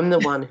messenger. I'm the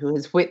one who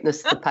has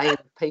witnessed the pain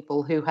of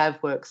people who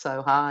have worked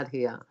so hard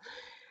here.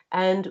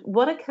 And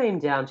what it came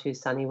down to,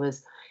 Sunny,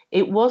 was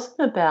it was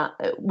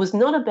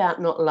not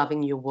about not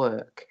loving your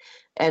work.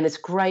 And it's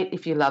great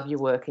if you love your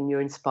work and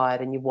you're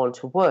inspired and you want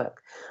to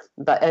work,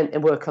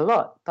 and work a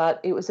lot. But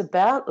it was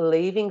about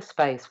leaving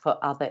space for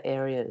other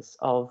areas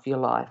of your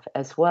life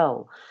as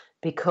well.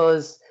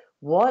 Because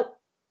what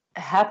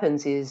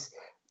happens is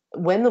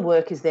when the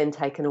work is then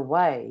taken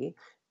away,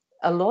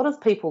 a lot of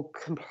people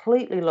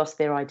completely lost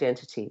their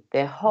identity.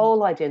 Their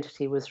whole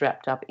identity was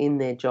wrapped up in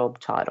their job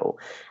title.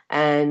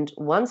 And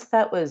once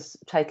that was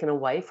taken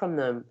away from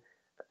them,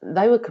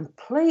 they were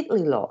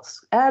completely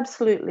lost,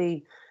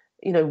 absolutely,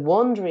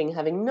 wandering,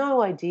 having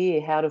no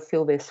idea how to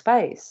fill their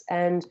space.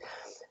 And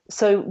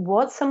so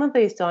what some of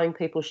these dying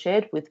people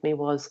shared with me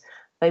was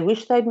they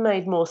wish they'd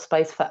made more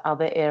space for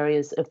other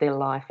areas of their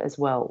life as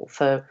well,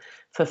 for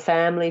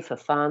family, for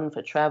fun,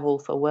 for travel,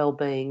 for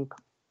well-being,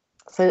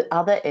 for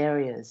other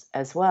areas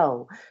as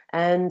well.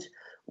 And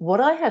what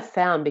I have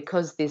found,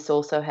 because this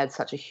also had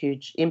such a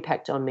huge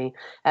impact on me,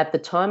 at the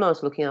time I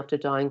was looking after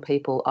dying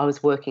people, I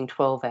was working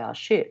 12-hour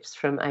shifts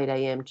from 8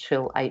 a.m.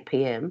 till 8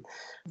 p.m,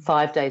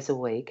 5 days a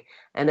week.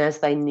 And as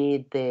they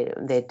neared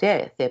their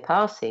death, their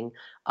passing,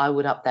 I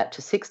would up that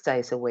to 6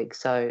 days a week.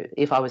 So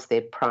if I was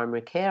their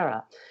primary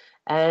carer.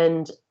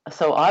 And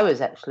so I was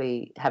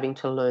actually having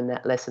to learn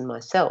that lesson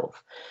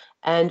myself.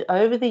 And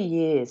over the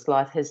years,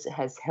 life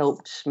has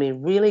helped me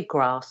really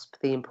grasp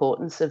the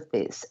importance of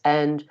this.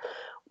 And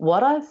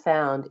what I've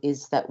found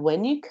is that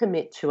when you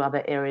commit to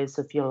other areas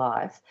of your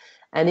life,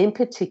 and in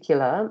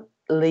particular,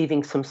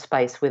 leaving some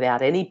space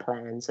without any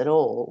plans at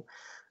all,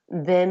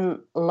 then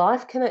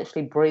life can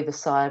actually breathe a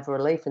sigh of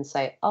relief and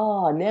say,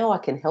 oh, now I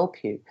can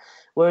help you.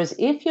 Whereas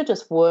if you're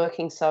just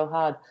working so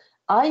hard,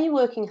 are you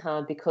working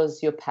hard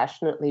because you're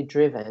passionately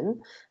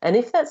driven? And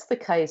if that's the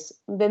case,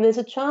 then there's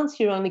a chance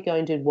you're only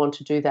going to want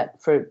to do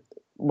that for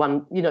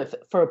one,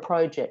 for a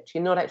project.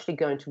 You're not actually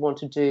going to want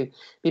to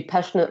be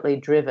passionately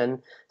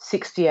driven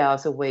 60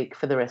 hours a week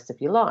for the rest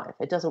of your life.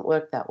 It doesn't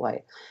work that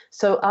way.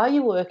 So are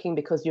you working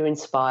because you're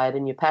inspired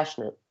and you're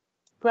passionate?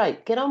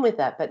 Great, get on with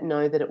that, but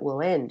know that it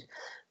will end.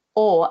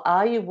 Or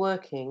are you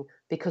working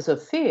because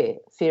of fear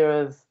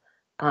of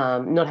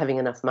not having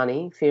enough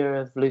money, fear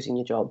of losing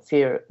your job,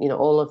 fear,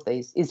 all of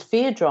these. Is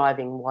fear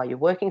driving why you're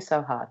working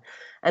so hard?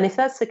 And if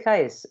that's the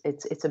case,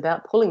 it's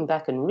about pulling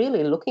back and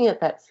really looking at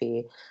that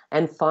fear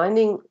and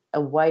finding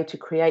a way to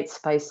create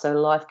space so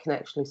life can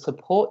actually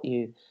support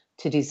you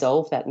to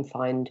dissolve that and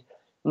find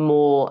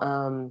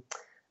more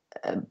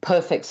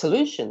perfect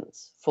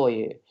solutions for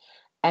you.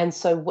 And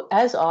so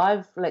as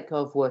I've let go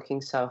of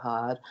working so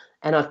hard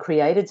and I've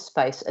created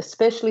space,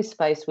 especially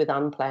space with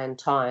unplanned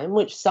time,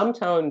 which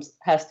sometimes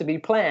has to be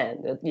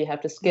planned. You have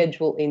to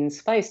schedule in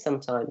space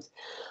sometimes.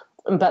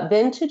 But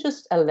then to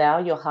just allow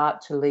your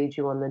heart to lead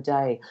you on the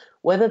day,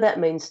 whether that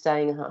means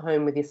staying at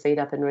home with your feet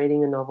up and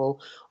reading a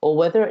novel, or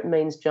whether it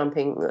means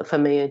jumping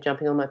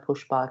on my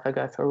push bike. I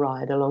go for a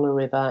ride along a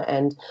river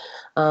and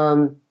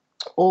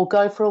or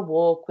go for a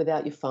walk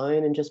without your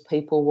phone and just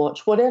people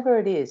watch, whatever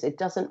it is, it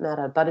doesn't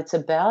matter. But it's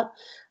about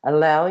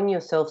allowing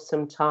yourself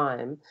some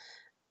time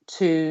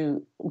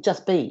to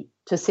just be,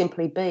 to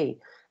simply be.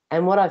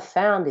 And what I've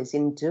found is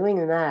in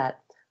doing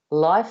that,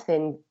 life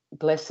then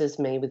blesses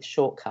me with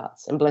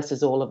shortcuts and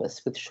blesses all of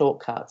us with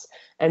shortcuts.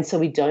 And so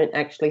we don't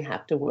actually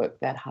have to work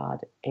that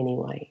hard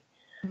anyway.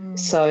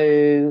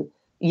 So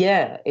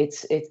yeah,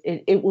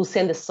 it will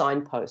send a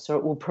signpost, or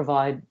it will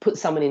put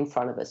someone in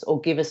front of us,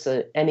 or give us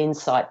an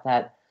insight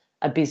that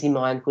a busy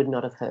mind would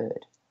not have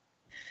heard.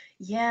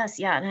 Yes,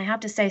 yeah. And I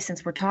have to say,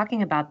 since we're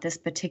talking about this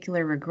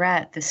particular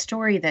regret, the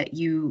story that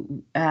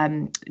you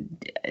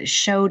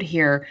showed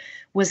here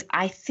was,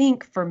 I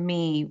think, for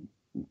me,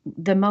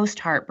 the most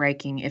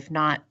heartbreaking, if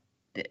not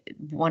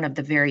one of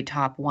the very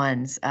top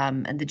ones.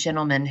 And the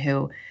gentleman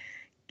who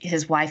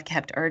his wife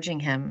kept urging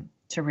him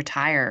to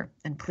retire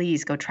and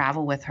please go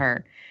travel with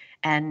her.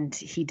 And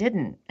he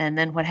didn't. And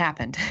then what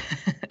happened?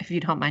 If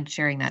you don't mind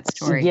sharing that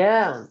story.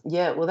 Yeah.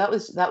 Well, that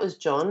was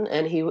John,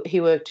 and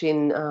he worked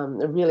in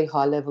a really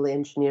high-level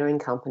engineering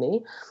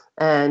company,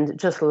 and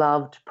just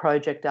loved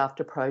project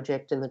after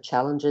project and the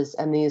challenges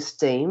and the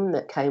esteem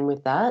that came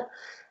with that.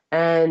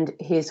 And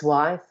his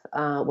wife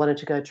wanted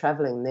to go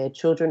traveling. Their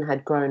children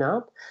had grown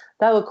up.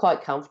 They were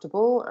quite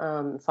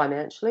comfortable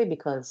financially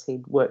because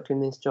he'd worked in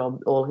this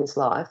job all his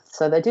life.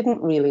 So they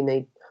didn't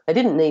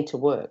need to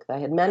work. They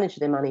had managed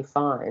their money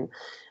fine.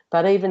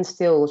 But even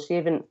still, she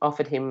even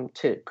offered him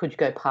could you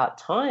go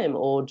part-time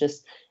or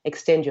just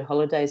extend your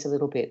holidays a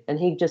little bit? And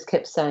he just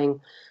kept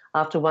saying,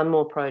 after one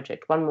more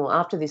project, one more,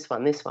 after this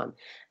one.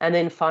 And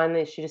then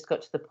finally she just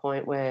got to the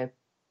point where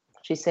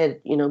she said,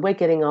 we're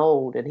getting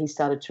old. And he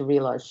started to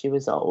realize she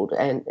was old,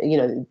 and,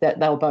 that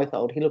they were both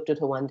old. He looked at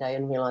her one day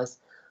and realized,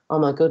 oh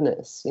my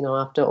goodness,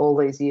 after all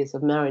these years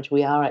of marriage,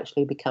 we are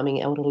actually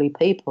becoming elderly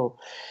people.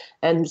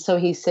 And so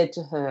he said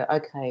to her,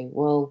 okay,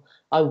 well,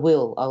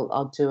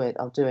 I'll do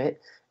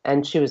it.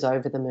 And she was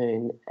over the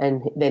moon.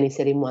 And then he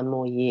said, in 1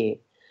 more year.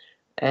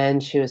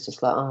 And she was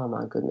just like, oh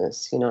my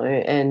goodness,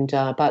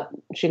 but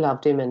she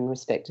loved him and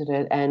respected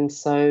it. And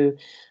so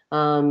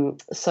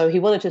he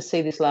wanted to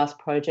see this last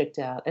project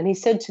out. And he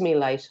said to me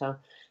later,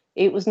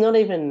 it was not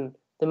even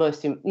the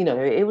most,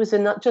 it was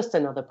just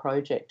another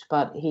project,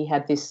 but he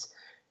had this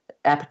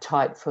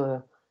appetite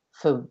for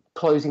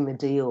closing the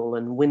deal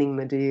and winning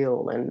the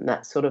deal and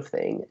that sort of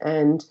thing.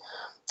 And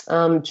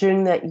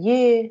during that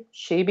year,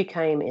 she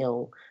became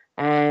ill.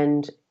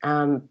 And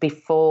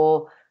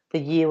before the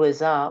year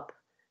was up,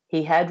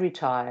 he had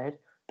retired,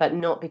 but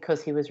not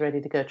because he was ready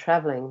to go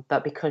traveling,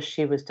 but because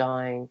she was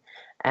dying.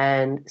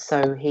 And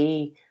so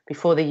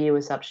before the year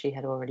was up, she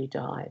had already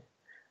died.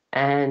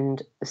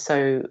 And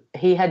so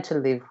he had to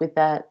live with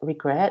that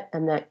regret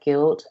and that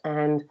guilt.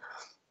 And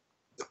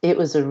it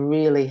was a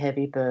really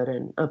heavy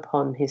burden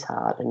upon his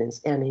heart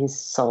and his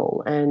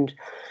soul. And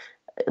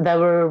they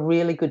were a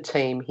really good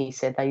team, he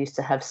said. They used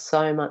to have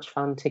so much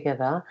fun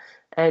together.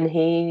 And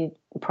he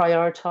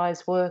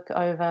prioritized work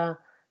over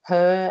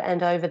her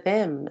and over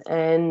them.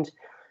 And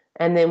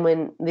then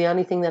when the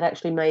only thing that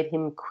actually made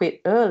him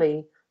quit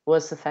early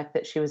was the fact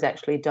that she was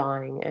actually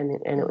dying, and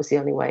it was the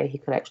only way he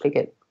could actually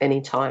get any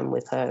time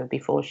with her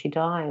before she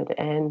died.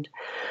 And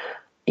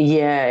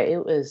yeah,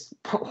 it was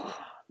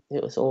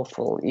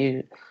awful.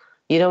 You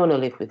don't want to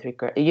live with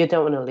regret. You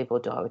don't want to live or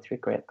die with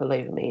regret.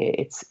 Believe me,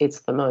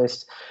 it's the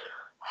most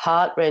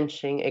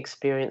heart-wrenching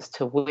experience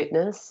to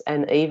witness.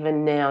 And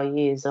even now,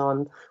 years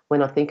on,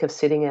 when I think of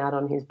sitting out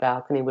on his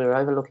balcony, we were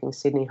overlooking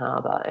Sydney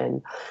Harbour,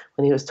 and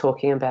when he was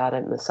talking about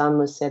it and the sun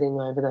was setting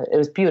it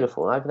was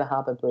beautiful, over the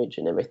harbour bridge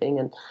and everything,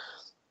 and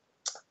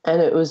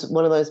it was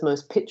one of those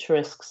most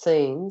picturesque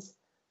scenes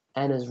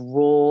and as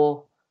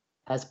raw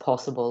as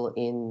possible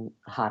in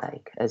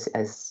heartache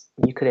as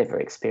you could ever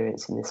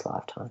experience in this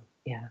lifetime.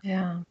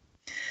 Yeah,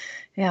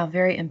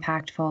 very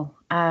impactful.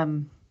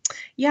 And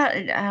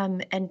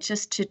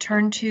just to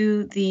turn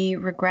to the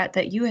regret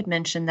that you had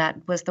mentioned, that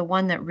was the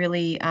one that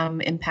really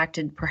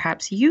impacted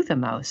perhaps you the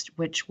most,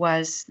 which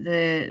was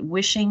the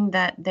wishing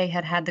that they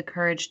had had the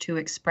courage to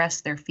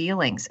express their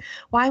feelings.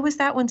 Why was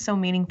that one so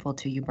meaningful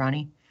to you,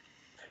 Bronnie?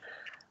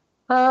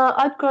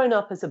 I'd grown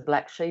up as a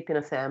black sheep in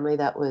a family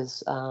that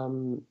was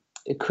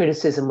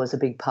criticism was a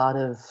big part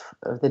of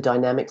the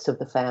dynamics of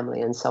the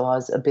family, and so I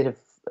was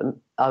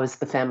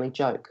the family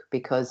joke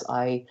because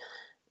I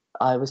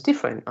was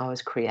different. I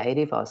was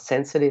creative. I was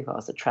sensitive. I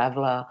was a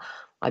traveller.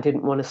 I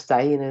didn't want to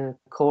stay in a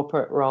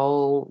corporate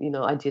role.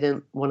 I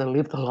didn't want to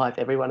live the life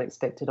everyone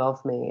expected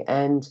of me.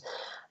 And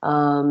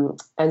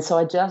so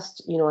I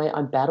just,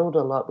 I battled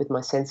a lot with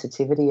my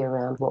sensitivity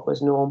around what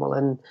was normal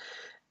and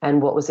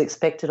what was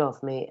expected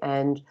of me.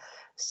 And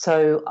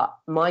so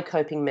my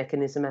coping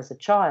mechanism as a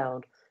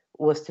child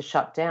was to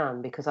shut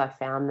down, because I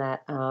found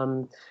that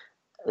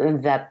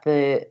that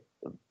the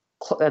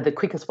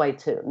quickest way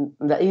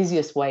the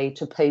easiest way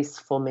to peace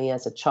for me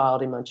as a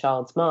child in my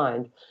child's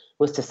mind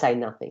was to say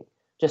nothing,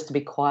 just to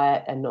be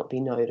quiet and not be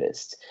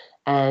noticed.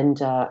 And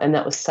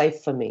that was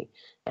safe for me.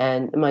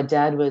 And my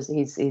dad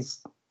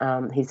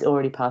he's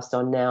already passed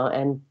on now,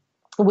 and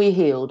we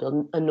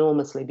healed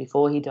enormously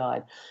before he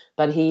died,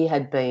 but he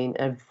had been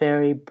a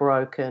very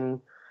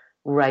broken,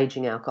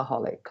 raging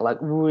alcoholic, like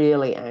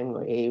really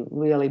angry,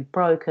 really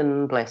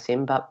broken, bless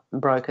him, but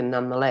broken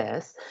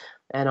nonetheless.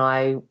 And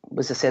I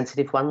was a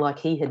sensitive one, like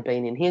he had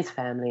been in his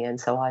family, and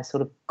so I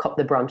sort of copped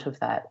the brunt of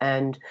that.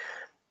 And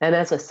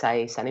as I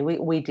say, Sunny,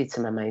 we did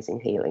some amazing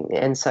healing,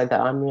 and so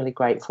that I'm really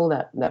grateful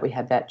that we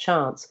had that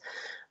chance.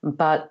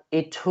 But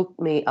it took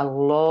me a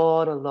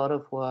lot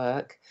of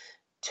work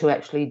to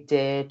actually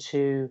dare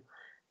to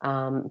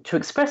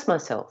express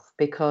myself,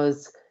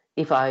 because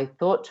if I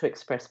thought to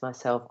express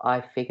myself, I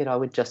figured I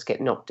would just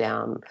get knocked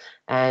down.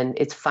 And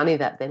it's funny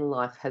that then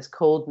life has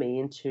called me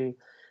into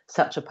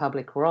such a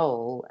public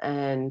role,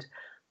 and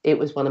it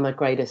was one of my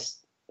greatest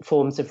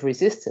forms of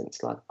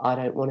resistance. Like, I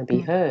don't want to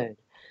be heard,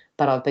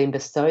 but I've been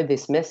bestowed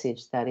this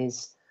message that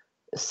is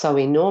so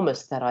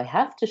enormous that I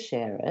have to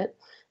share it,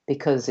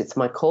 because it's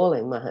my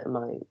calling,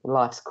 my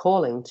life's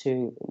calling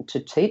to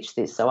teach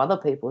this so other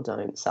people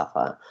don't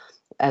suffer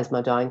as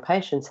my dying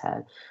patients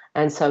had.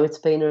 And so it's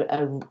been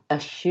a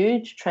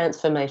huge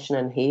transformation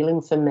and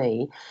healing for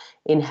me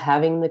in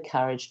having the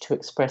courage to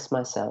express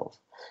myself.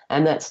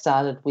 And that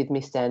started with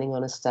me standing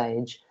on a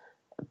stage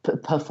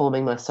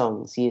performing my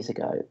songs years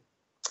ago.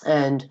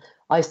 And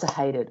I used to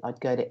hate it. I'd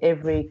go to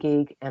every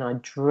gig and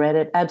I'd dread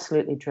it,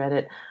 absolutely dread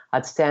it.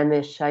 I'd stand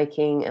there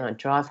shaking and I'd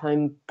drive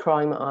home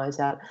crying my eyes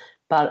out.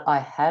 But I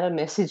had a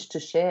message to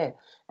share.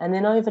 And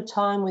then over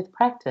time with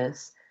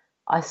practice,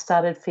 I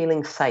started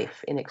feeling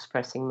safe in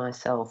expressing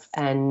myself.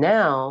 And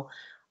now,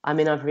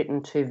 I've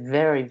written 2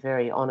 very,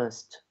 very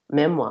honest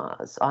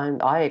memoirs.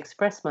 I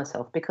express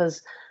myself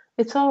because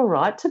it's all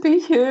right to be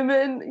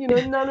human. You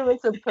know, none of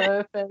us are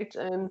perfect.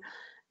 And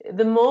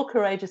the more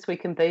courageous we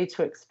can be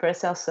to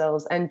express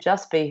ourselves and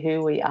just be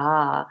who we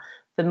are,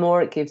 the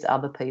more it gives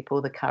other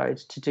people the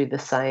courage to do the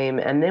same.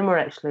 And then we're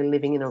actually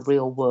living in a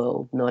real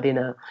world, not in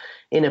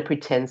a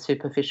pretend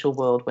superficial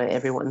world where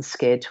everyone's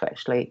scared to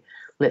actually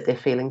let their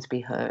feelings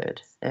be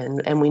heard.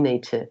 And we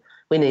need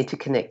to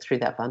connect through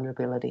that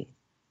vulnerability.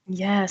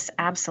 Yes,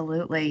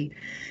 absolutely.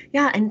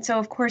 Yeah, and so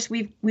of course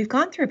we've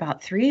gone through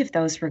about three of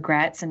those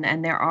regrets, and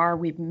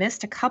we've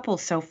missed a couple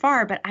so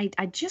far, but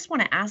I just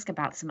want to ask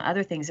about some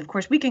other things. Of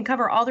course, we can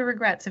cover all the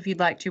regrets if you'd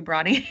like to,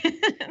 Bronnie.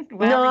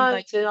 However you'd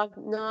like to.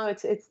 No,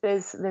 it's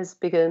there's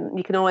bigger.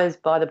 You can always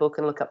buy the book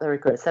and look up the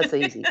regrets. That's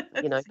easy,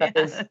 you know. But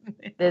Yeah.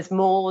 there's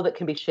more that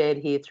can be shared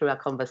here through our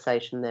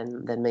conversation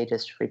than me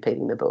just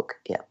repeating the book.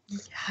 Yeah.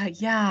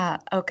 Yeah.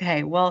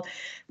 Okay. Well,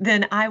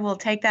 then I will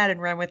take that and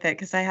run with it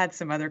because I had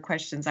some other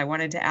questions I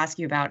wanted to ask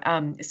you about.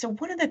 So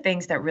one of the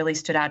things that really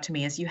stood out to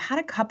me is you had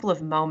a couple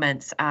of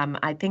moments. I'm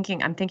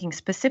thinking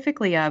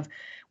specifically of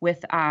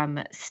with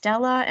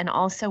Stella and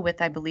also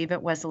with, I believe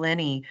it was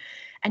Lenny,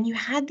 and you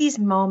had these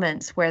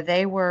moments where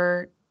they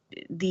were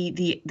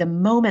the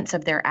moments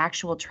of their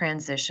actual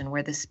transition,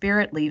 where the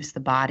spirit leaves the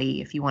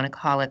body, if you want to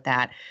call it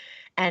that.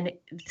 And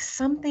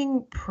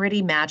something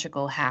pretty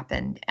magical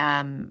happened.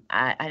 I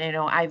don't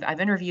know. I've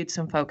interviewed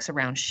some folks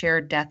around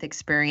shared death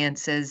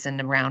experiences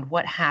and around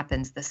what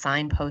happens, the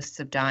signposts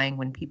of dying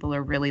when people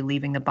are really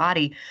leaving the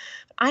body.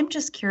 I'm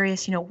just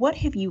curious, what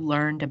have you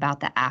learned about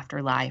the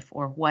afterlife,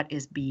 or what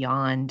is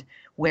beyond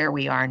where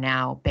we are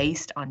now,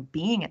 based on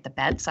being at the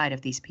bedside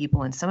of these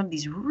people and some of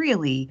these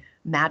really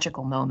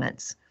magical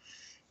moments?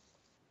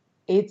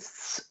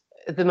 It's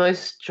the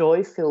most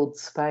joy-filled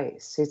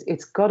space.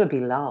 It's got to be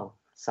love,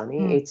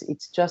 Sunny.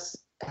 It's just,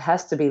 it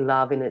has to be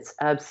love in its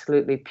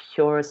absolutely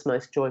purest,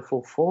 most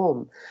joyful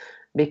form.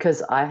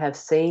 Because I have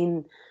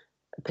seen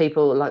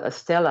people like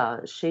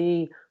Estella.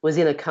 She was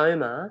in a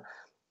coma.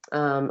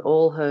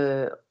 All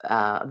her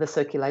the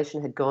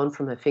circulation had gone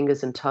from her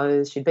fingers and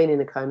toes. She'd been in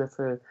a coma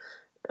for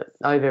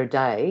over a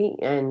day,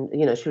 and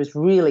she was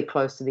really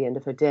close to the end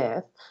of her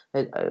death.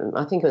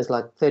 I think it was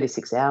like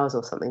 36 hours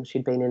or something.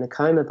 She'd been in a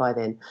coma by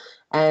then,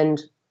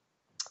 and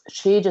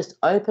she just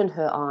opened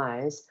her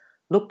eyes,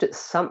 looked at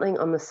something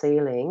on the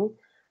ceiling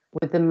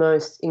with the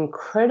most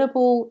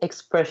incredible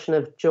expression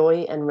of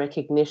joy and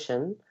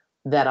recognition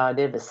that I'd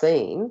ever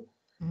seen,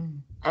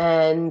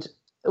 and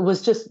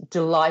was just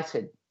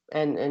delighted.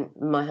 And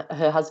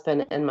her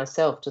husband and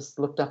myself just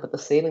looked up at the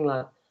ceiling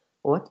like,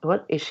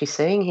 what is she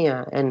seeing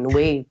here? And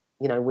we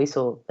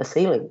saw a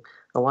ceiling,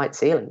 a white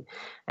ceiling,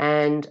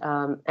 and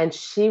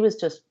she was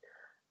just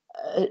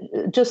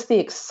the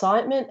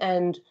excitement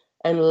and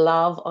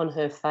love on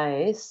her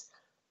face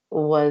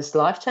was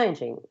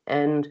life-changing.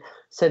 And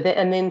so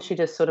then she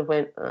just sort of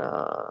went,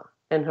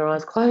 and her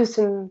eyes closed,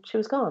 and she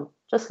was gone,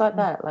 just like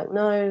that. Like,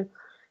 no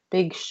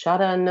big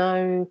shudder,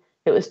 no.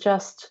 It was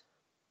just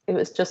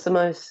the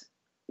most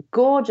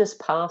gorgeous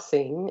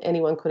passing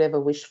anyone could ever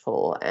wish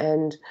for.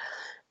 And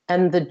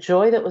the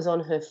joy that was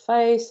on her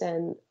face,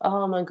 and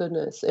oh my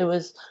goodness, it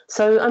was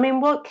so. I mean,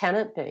 what can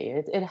it be?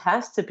 It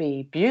has to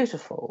be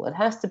beautiful. It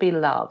has to be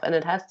love, and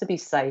it has to be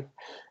safe,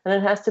 and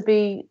it has to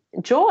be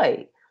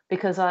joy.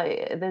 Because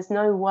there's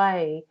no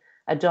way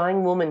a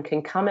dying woman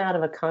can come out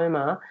of a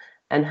coma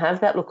and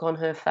have that look on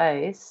her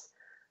face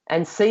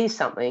and see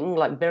something,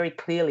 like very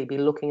clearly be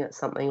looking at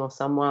something or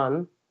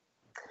someone,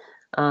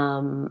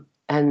 and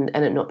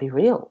it not be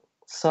real.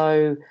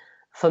 So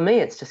for me,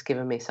 it's just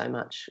given me so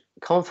much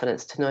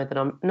confidence to know that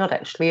I'm not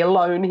actually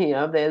alone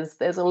here.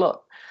 There's a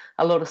lot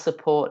of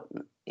support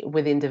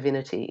within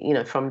divinity,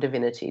 from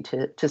divinity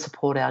to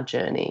support our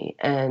journey.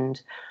 And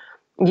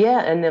yeah,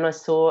 and then I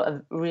saw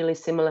a really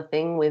similar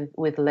thing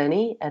with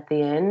Lenny at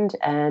the end,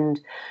 and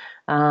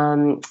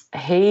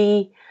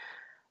he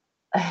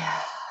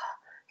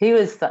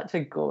was such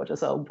a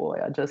gorgeous old boy.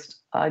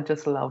 I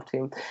just loved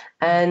him.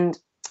 And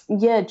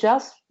yeah,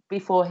 just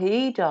before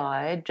he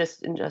died,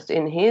 just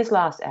in his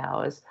last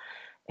hours,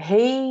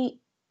 the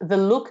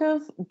look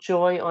of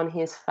joy on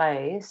his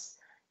face,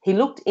 he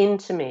looked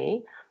into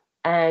me,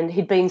 and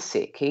he'd been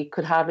sick. He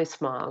could hardly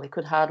smile. He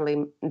could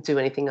hardly do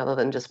anything other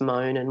than just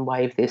moan and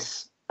wave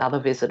this other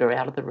visitor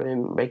out of the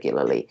room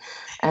regularly.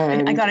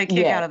 And I got a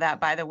kick out of that,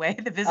 by the way.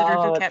 The visitor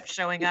who kept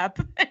showing up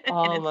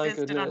and my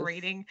insisted goodness. on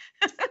reading.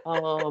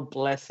 Oh,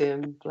 bless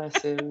him,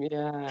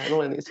 yeah. And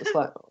Lenny's just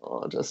like,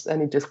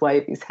 and he just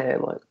waved his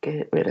hand like,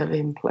 get rid of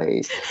him,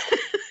 please.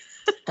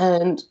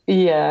 And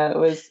yeah, it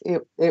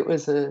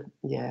was a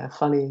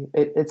funny.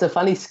 It's a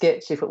funny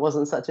sketch if it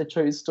wasn't such a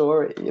true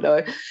story,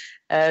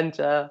 And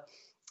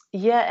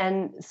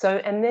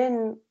and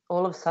then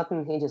all of a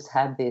sudden he just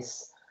had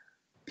this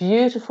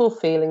beautiful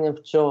feeling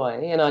of joy,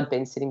 and I'd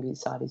been sitting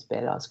beside his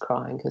bed. I was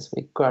crying because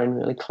we'd grown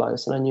really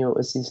close, and I knew it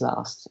was his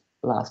last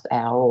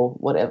hour or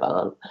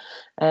whatever.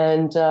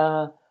 And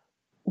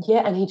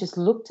and he just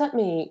looked at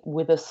me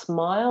with a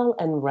smile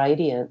and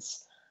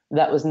radiance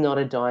that was not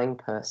a dying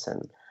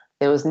person.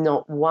 There was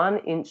not 1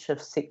 inch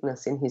of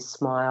sickness in his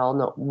smile,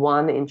 not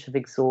 1 inch of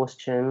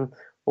exhaustion,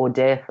 or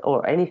death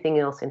or anything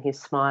else in his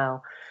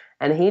smile.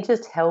 And he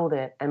just held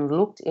it and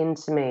looked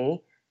into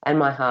me, and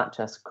my heart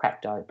just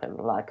cracked open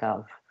like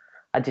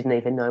I didn't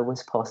even know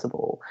was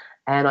possible.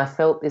 And I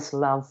felt this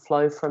love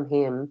flow from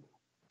him.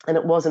 And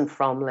it wasn't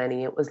from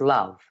Lenny, it was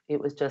love. It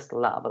was just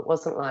love. It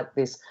wasn't like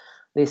this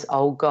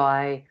old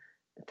guy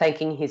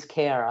thanking his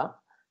carer.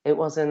 It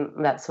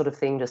wasn't that sort of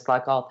thing, just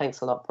like, oh, thanks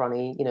a lot,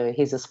 Bronnie,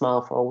 here's a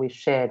smile for all we've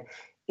shared.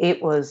 He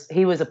was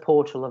a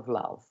portal of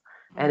love,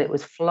 and it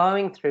was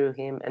flowing through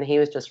him, and he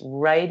was just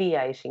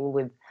radiating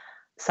with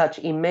such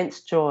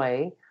immense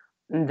joy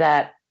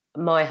that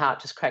my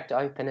heart just cracked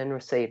open and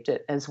received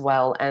it as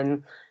well.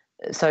 And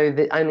so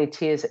the only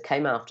tears that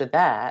came after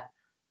that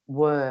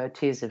were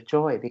tears of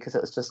joy, because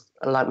it was just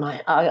like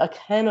I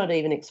cannot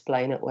even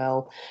explain it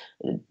well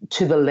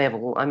to the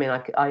level. I mean,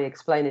 I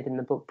explain it in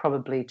the book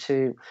probably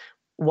to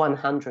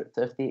 1/100th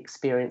of the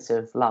experience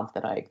of love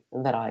that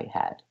I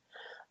had.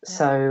 Yeah.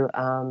 So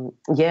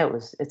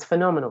it's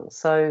phenomenal.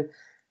 So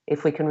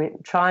if we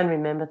can try and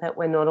remember that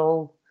we're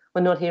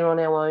not here on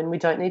our own. We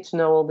don't need to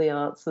know all the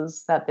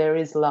answers, that there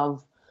is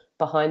love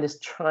behind us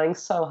trying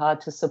so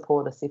hard to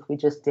support us if we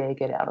just dare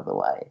get out of the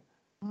way.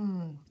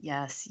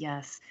 Yes.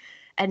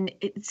 And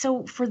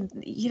so for,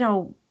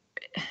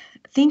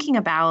 thinking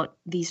about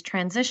these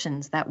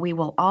transitions that we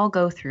will all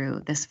go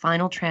through, this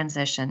final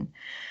transition,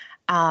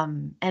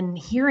 and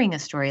hearing a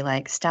story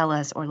like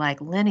Stella's or like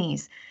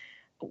Lenny's,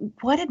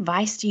 what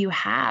advice do you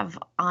have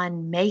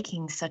on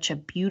making such a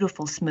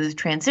beautiful, smooth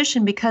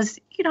transition? Because,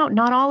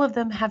 not all of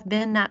them have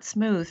been that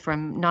smooth,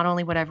 from not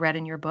only what I've read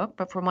in your book,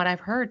 but from what I've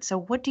heard. So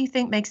what do you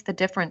think makes the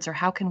difference, or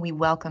how can we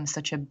welcome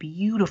such a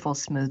beautiful,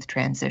 smooth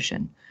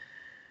transition?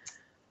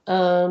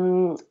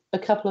 A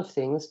couple of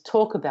things.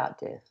 Talk about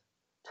death.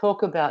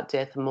 Talk about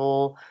death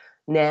more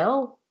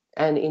now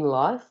and in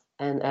life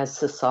and as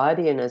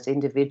society and as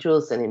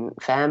individuals and in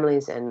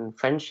families and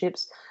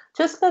friendships.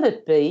 Just let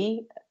it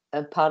be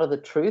a part of the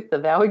truth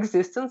of our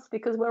existence,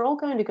 because we're all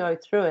going to go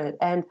through it.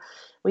 And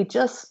we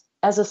just,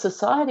 as a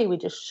society, we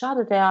just shut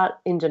it out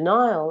in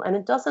denial, and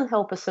it doesn't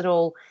help us at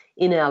all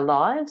in our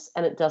lives,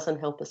 and it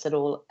doesn't help us at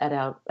all at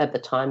the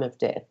time of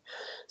death.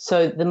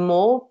 So the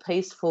more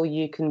peaceful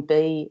you can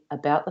be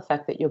about the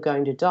fact that you're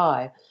going to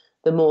die,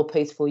 the more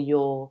peaceful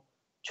your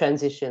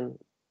transition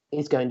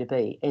is going to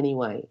be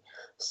anyway.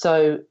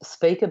 So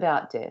speak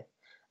about death.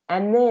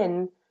 And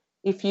then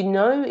if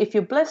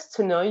you're blessed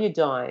to know you're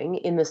dying,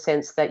 in the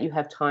sense that you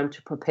have time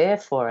to prepare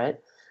for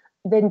it,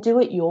 then do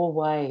it your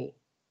way,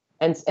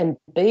 and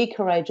be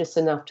courageous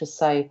enough to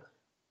say,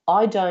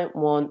 I don't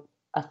want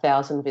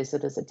 1,000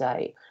 visitors a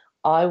day.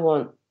 I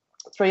want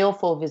 3 or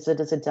 4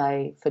 visitors a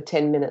day for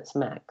 10 minutes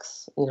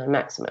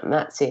maximum.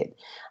 That's it.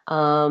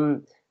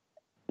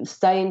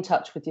 Stay in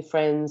touch with your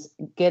friends.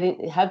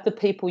 Have the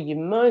people you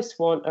most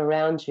want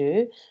around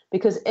you,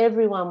 because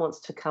everyone wants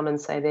to come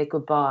and say their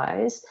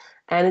goodbyes.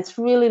 And it's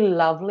really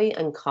lovely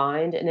and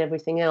kind and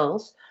everything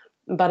else,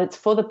 but it's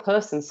for the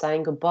person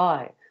saying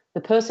goodbye.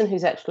 The person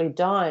who's actually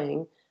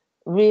dying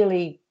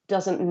really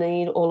doesn't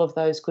need all of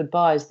those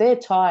goodbyes. They're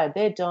tired,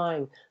 they're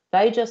dying.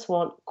 They just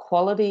want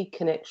quality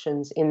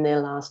connections in their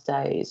last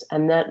days,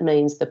 and that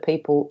means the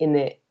people in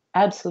their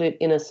absolute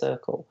inner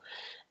circle.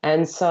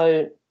 And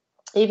so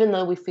even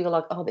though we feel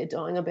like, oh, they're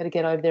dying, I better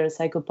get over there and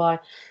say goodbye,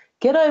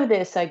 get over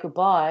there, say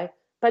goodbye,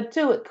 but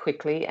do it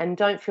quickly, and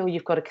don't feel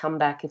you've got to come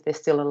back if they're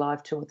still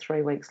alive 2 or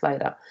 3 weeks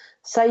later.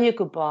 Say your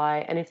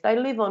goodbye, and if they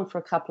live on for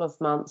a couple of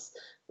months,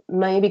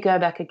 maybe go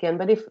back again.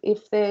 But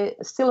if they're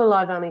still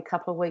alive only a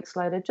couple of weeks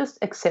later, just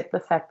accept the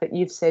fact that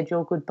you've said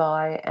your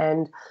goodbye,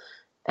 and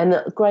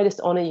the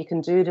greatest honour you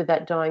can do to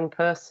that dying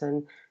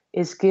person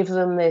is give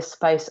them their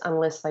space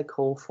unless they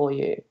call for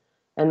you,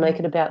 and make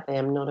it about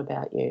them, not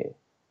about you.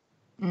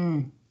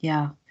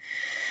 Yeah.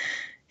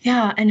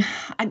 Yeah. And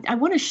I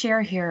want to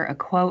share here a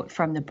quote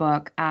from the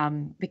book,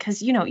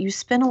 because, you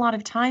spend a lot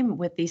of time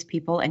with these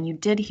people, and you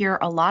did hear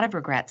a lot of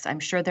regrets. I'm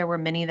sure there were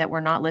many that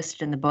were not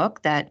listed in the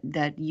book, that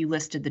you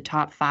listed the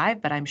top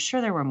 5, but I'm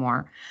sure there were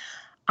more.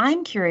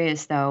 I'm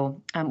curious,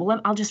 though.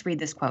 I'll just read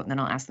this quote and then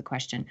I'll ask the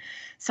question.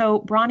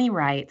 So Bronnie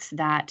writes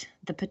that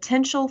the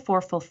potential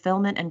for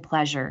fulfillment and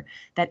pleasure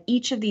that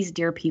each of these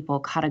dear people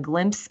caught a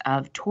glimpse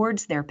of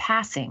towards their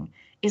passing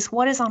is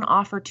what is on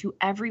offer to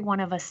every one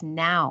of us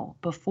now,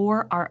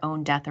 before our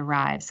own death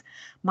arrives.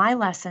 My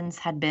lessons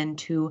had been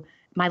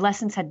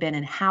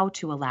in how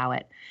to allow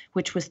it,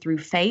 which was through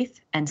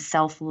faith and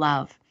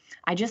self-love.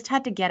 I just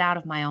had to get out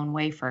of my own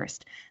way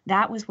first.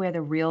 That was where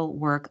the real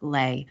work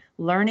lay,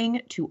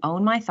 learning to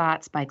own my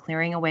thoughts by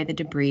clearing away the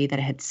debris that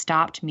had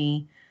stopped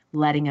me,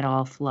 letting it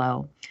all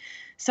flow.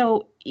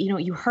 So,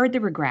 you heard the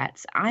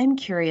regrets. I'm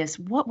curious,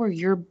 what were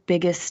your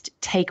biggest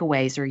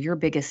takeaways, or your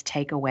biggest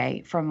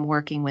takeaway from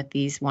working with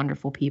these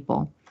wonderful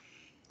people?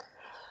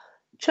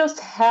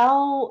 Just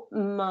how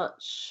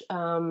much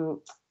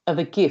of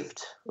a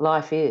gift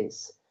life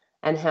is,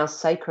 and how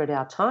sacred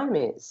our time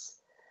is,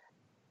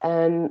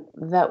 and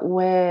that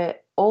we're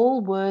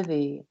all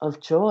worthy of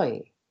joy,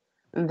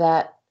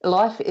 that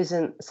life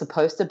isn't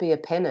supposed to be a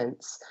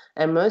penance,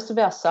 and most of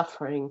our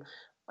suffering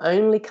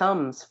only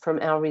comes from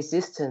our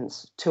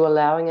resistance to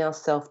allowing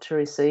ourselves to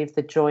receive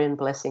the joy and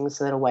blessings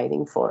that are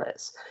waiting for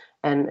us,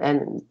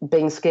 and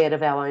being scared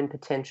of our own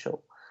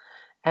potential.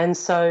 And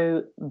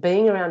so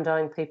being around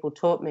dying people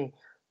taught me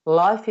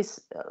life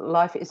is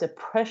a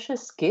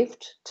precious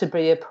gift to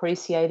be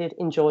appreciated,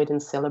 enjoyed,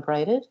 and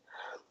celebrated,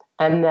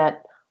 and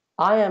that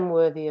I am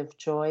worthy of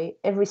joy.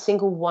 Every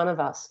single one of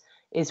us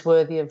is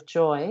worthy of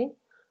joy.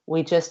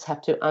 We just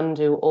have to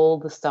undo all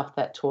the stuff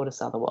that taught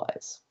us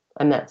otherwise.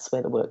 And that's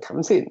where the work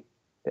comes in.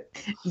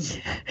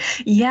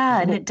 Yeah,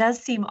 and it does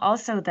seem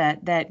also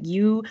that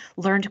you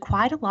learned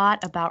quite a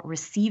lot about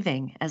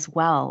receiving as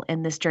well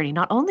in this journey,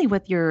 not only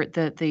with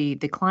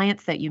the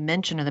clients that you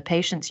mentioned or the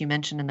patients you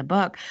mentioned in the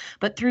book,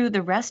 but through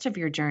the rest of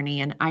your journey.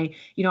 And I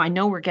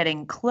know we're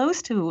getting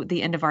close to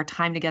the end of our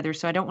time together,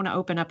 so I don't want to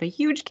open up a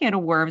huge can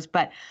of worms,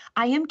 but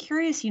I am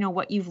curious,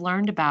 what you've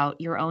learned about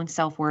your own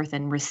self-worth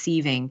and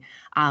receiving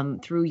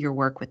through your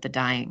work with the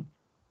dying.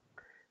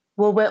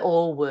 Well, we're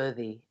all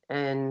worthy,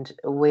 and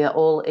we are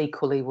all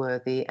equally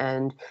worthy.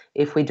 And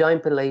if we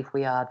don't believe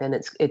we are, then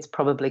it's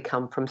probably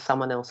come from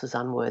someone else's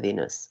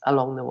unworthiness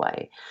along the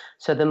way.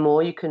 So the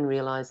more you can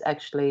realize,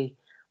 actually,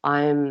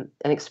 I am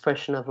an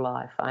expression of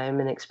life, I am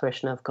an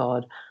expression of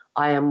God,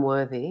 I am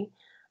worthy,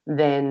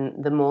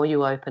 then the more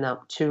you open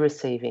up to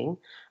receiving.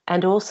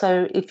 And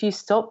also, if you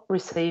stop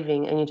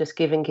receiving and you just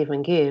give and give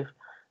and give,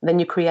 then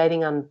you're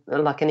creating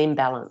like an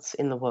imbalance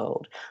in the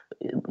world.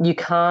 You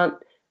can't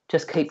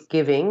just keep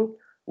giving.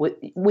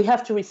 We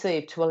have to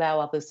receive to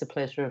allow others the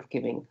pleasure of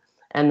giving.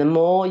 And the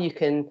more you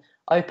can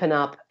open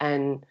up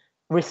and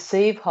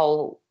receive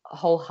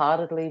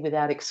wholeheartedly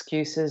without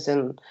excuses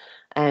and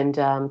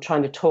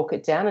trying to talk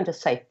it down and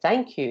just say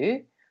thank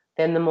you,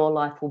 then the more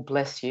life will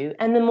bless you,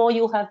 and the more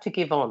you'll have to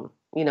give on,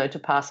 to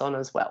pass on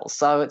as well.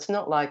 So it's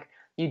not like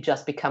you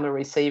just become a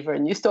receiver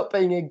and you stop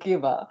being a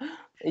giver.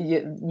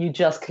 You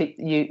just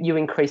you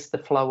increase the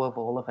flow of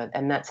all of it,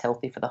 and that's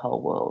healthy for the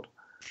whole world.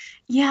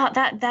 Yeah,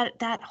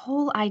 that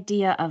whole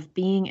idea of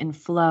being in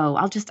flow.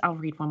 I'll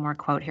read one more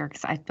quote here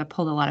because I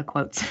pulled a lot of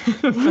quotes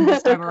from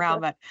this time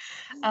around. But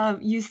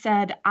you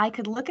said, I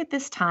could look at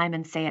this time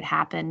and say it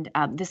happened.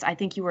 I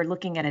think you were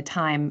looking at a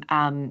time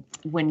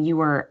when you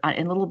were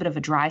in a little bit of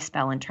a dry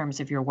spell in terms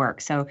of your work.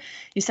 So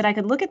you said, I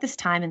could look at this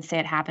time and say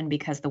it happened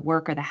because the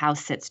work or the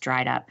house sits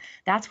dried up.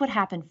 That's what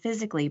happened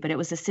physically, but it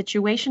was a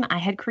situation I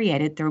had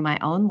created through my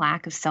own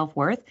lack of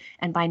self-worth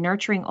and by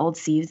nurturing old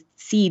seeds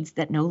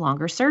that no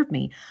longer served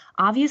me.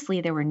 Obviously,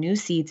 there were new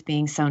seeds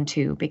being sown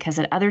too, because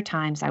at other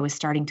times I was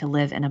starting to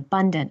live an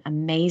abundant,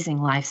 amazing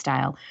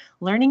lifestyle.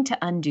 Learning to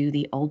undo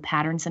the old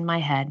patterns in my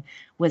head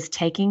was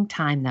taking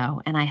time,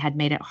 though, and I had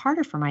made it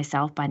harder for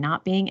myself by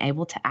not being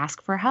able to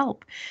ask for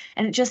help.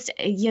 And it just,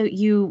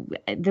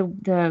 there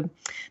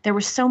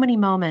were so many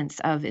moments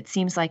of, it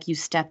seems like you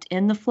stepped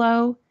in the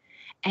flow,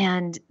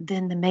 and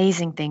then the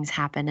amazing things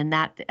happen. And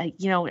that,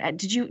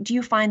 do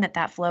you find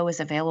that flow is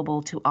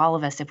available to all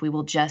of us if we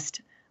will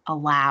just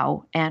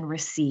allow and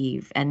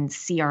receive and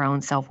see our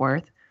own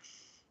self-worth?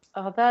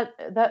 Oh,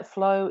 that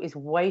flow is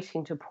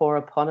waiting to pour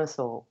upon us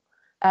all.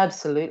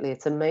 Absolutely.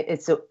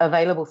 It's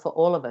available for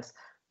all of us.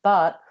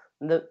 But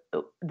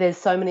there's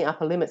so many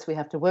upper limits we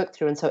have to work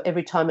through. And so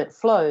every time it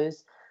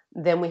flows,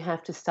 then we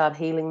have to start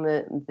healing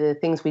the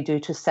things we do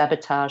to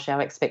sabotage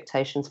our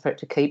expectations for it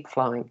to keep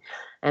flowing.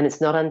 And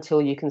it's not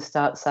until you can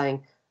start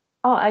saying,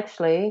 oh,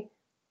 actually,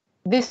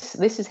 this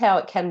is how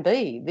it can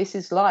be. This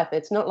is life.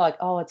 It's not like,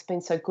 oh, it's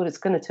been so good, it's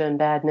going to turn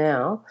bad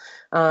now.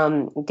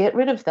 Get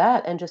rid of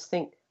that and just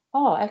think,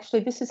 oh, actually,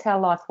 this is how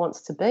life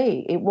wants to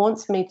be. It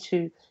wants me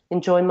to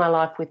enjoy my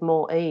life with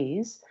more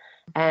ease,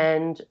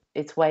 and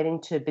it's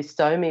waiting to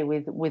bestow me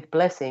with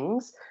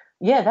blessings.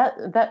 Yeah,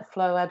 that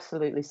flow,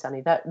 absolutely,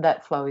 Sunny.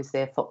 That flow is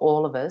there for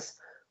all of us.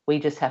 We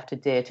just have to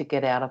dare to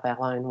get out of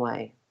our own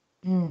way.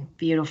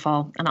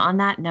 Beautiful. And on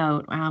that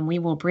note, we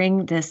will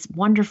bring this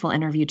wonderful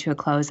interview to a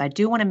close. I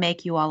do want to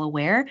make you all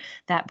aware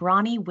that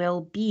Bronnie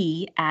will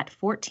be at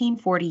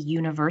 1440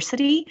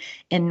 University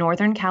in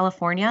Northern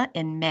California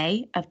in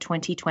May of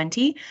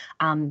 2020.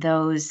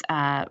 Those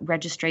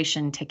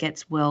registration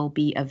tickets will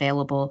be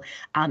available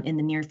in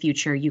the near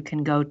future. You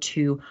can go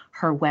to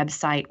her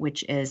website,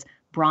 which is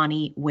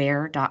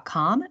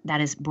BronnieWare.com.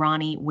 That is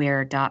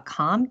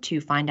BronnieWare.com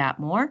to find out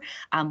more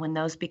when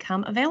those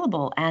become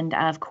available. And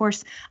of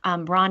course,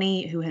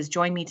 Bronnie, who has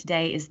joined me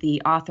today, is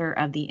the author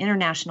of the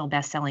international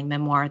best-selling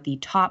memoir, The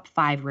Top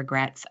 5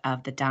 Regrets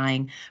of the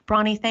Dying.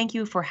 Bronnie, thank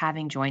you for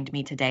having joined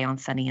me today on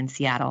Sunny in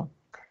Seattle.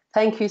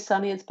 Thank you,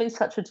 Sunny. It's been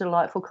such a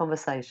delightful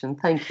conversation.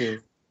 Thank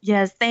you.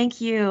 Yes,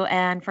 thank you.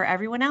 And for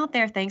everyone out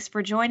there, thanks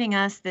for joining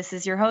us. This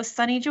is your host,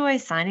 Sunny Joy,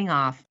 signing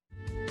off.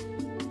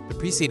 The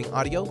preceding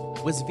audio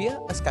was via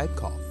a Skype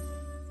call.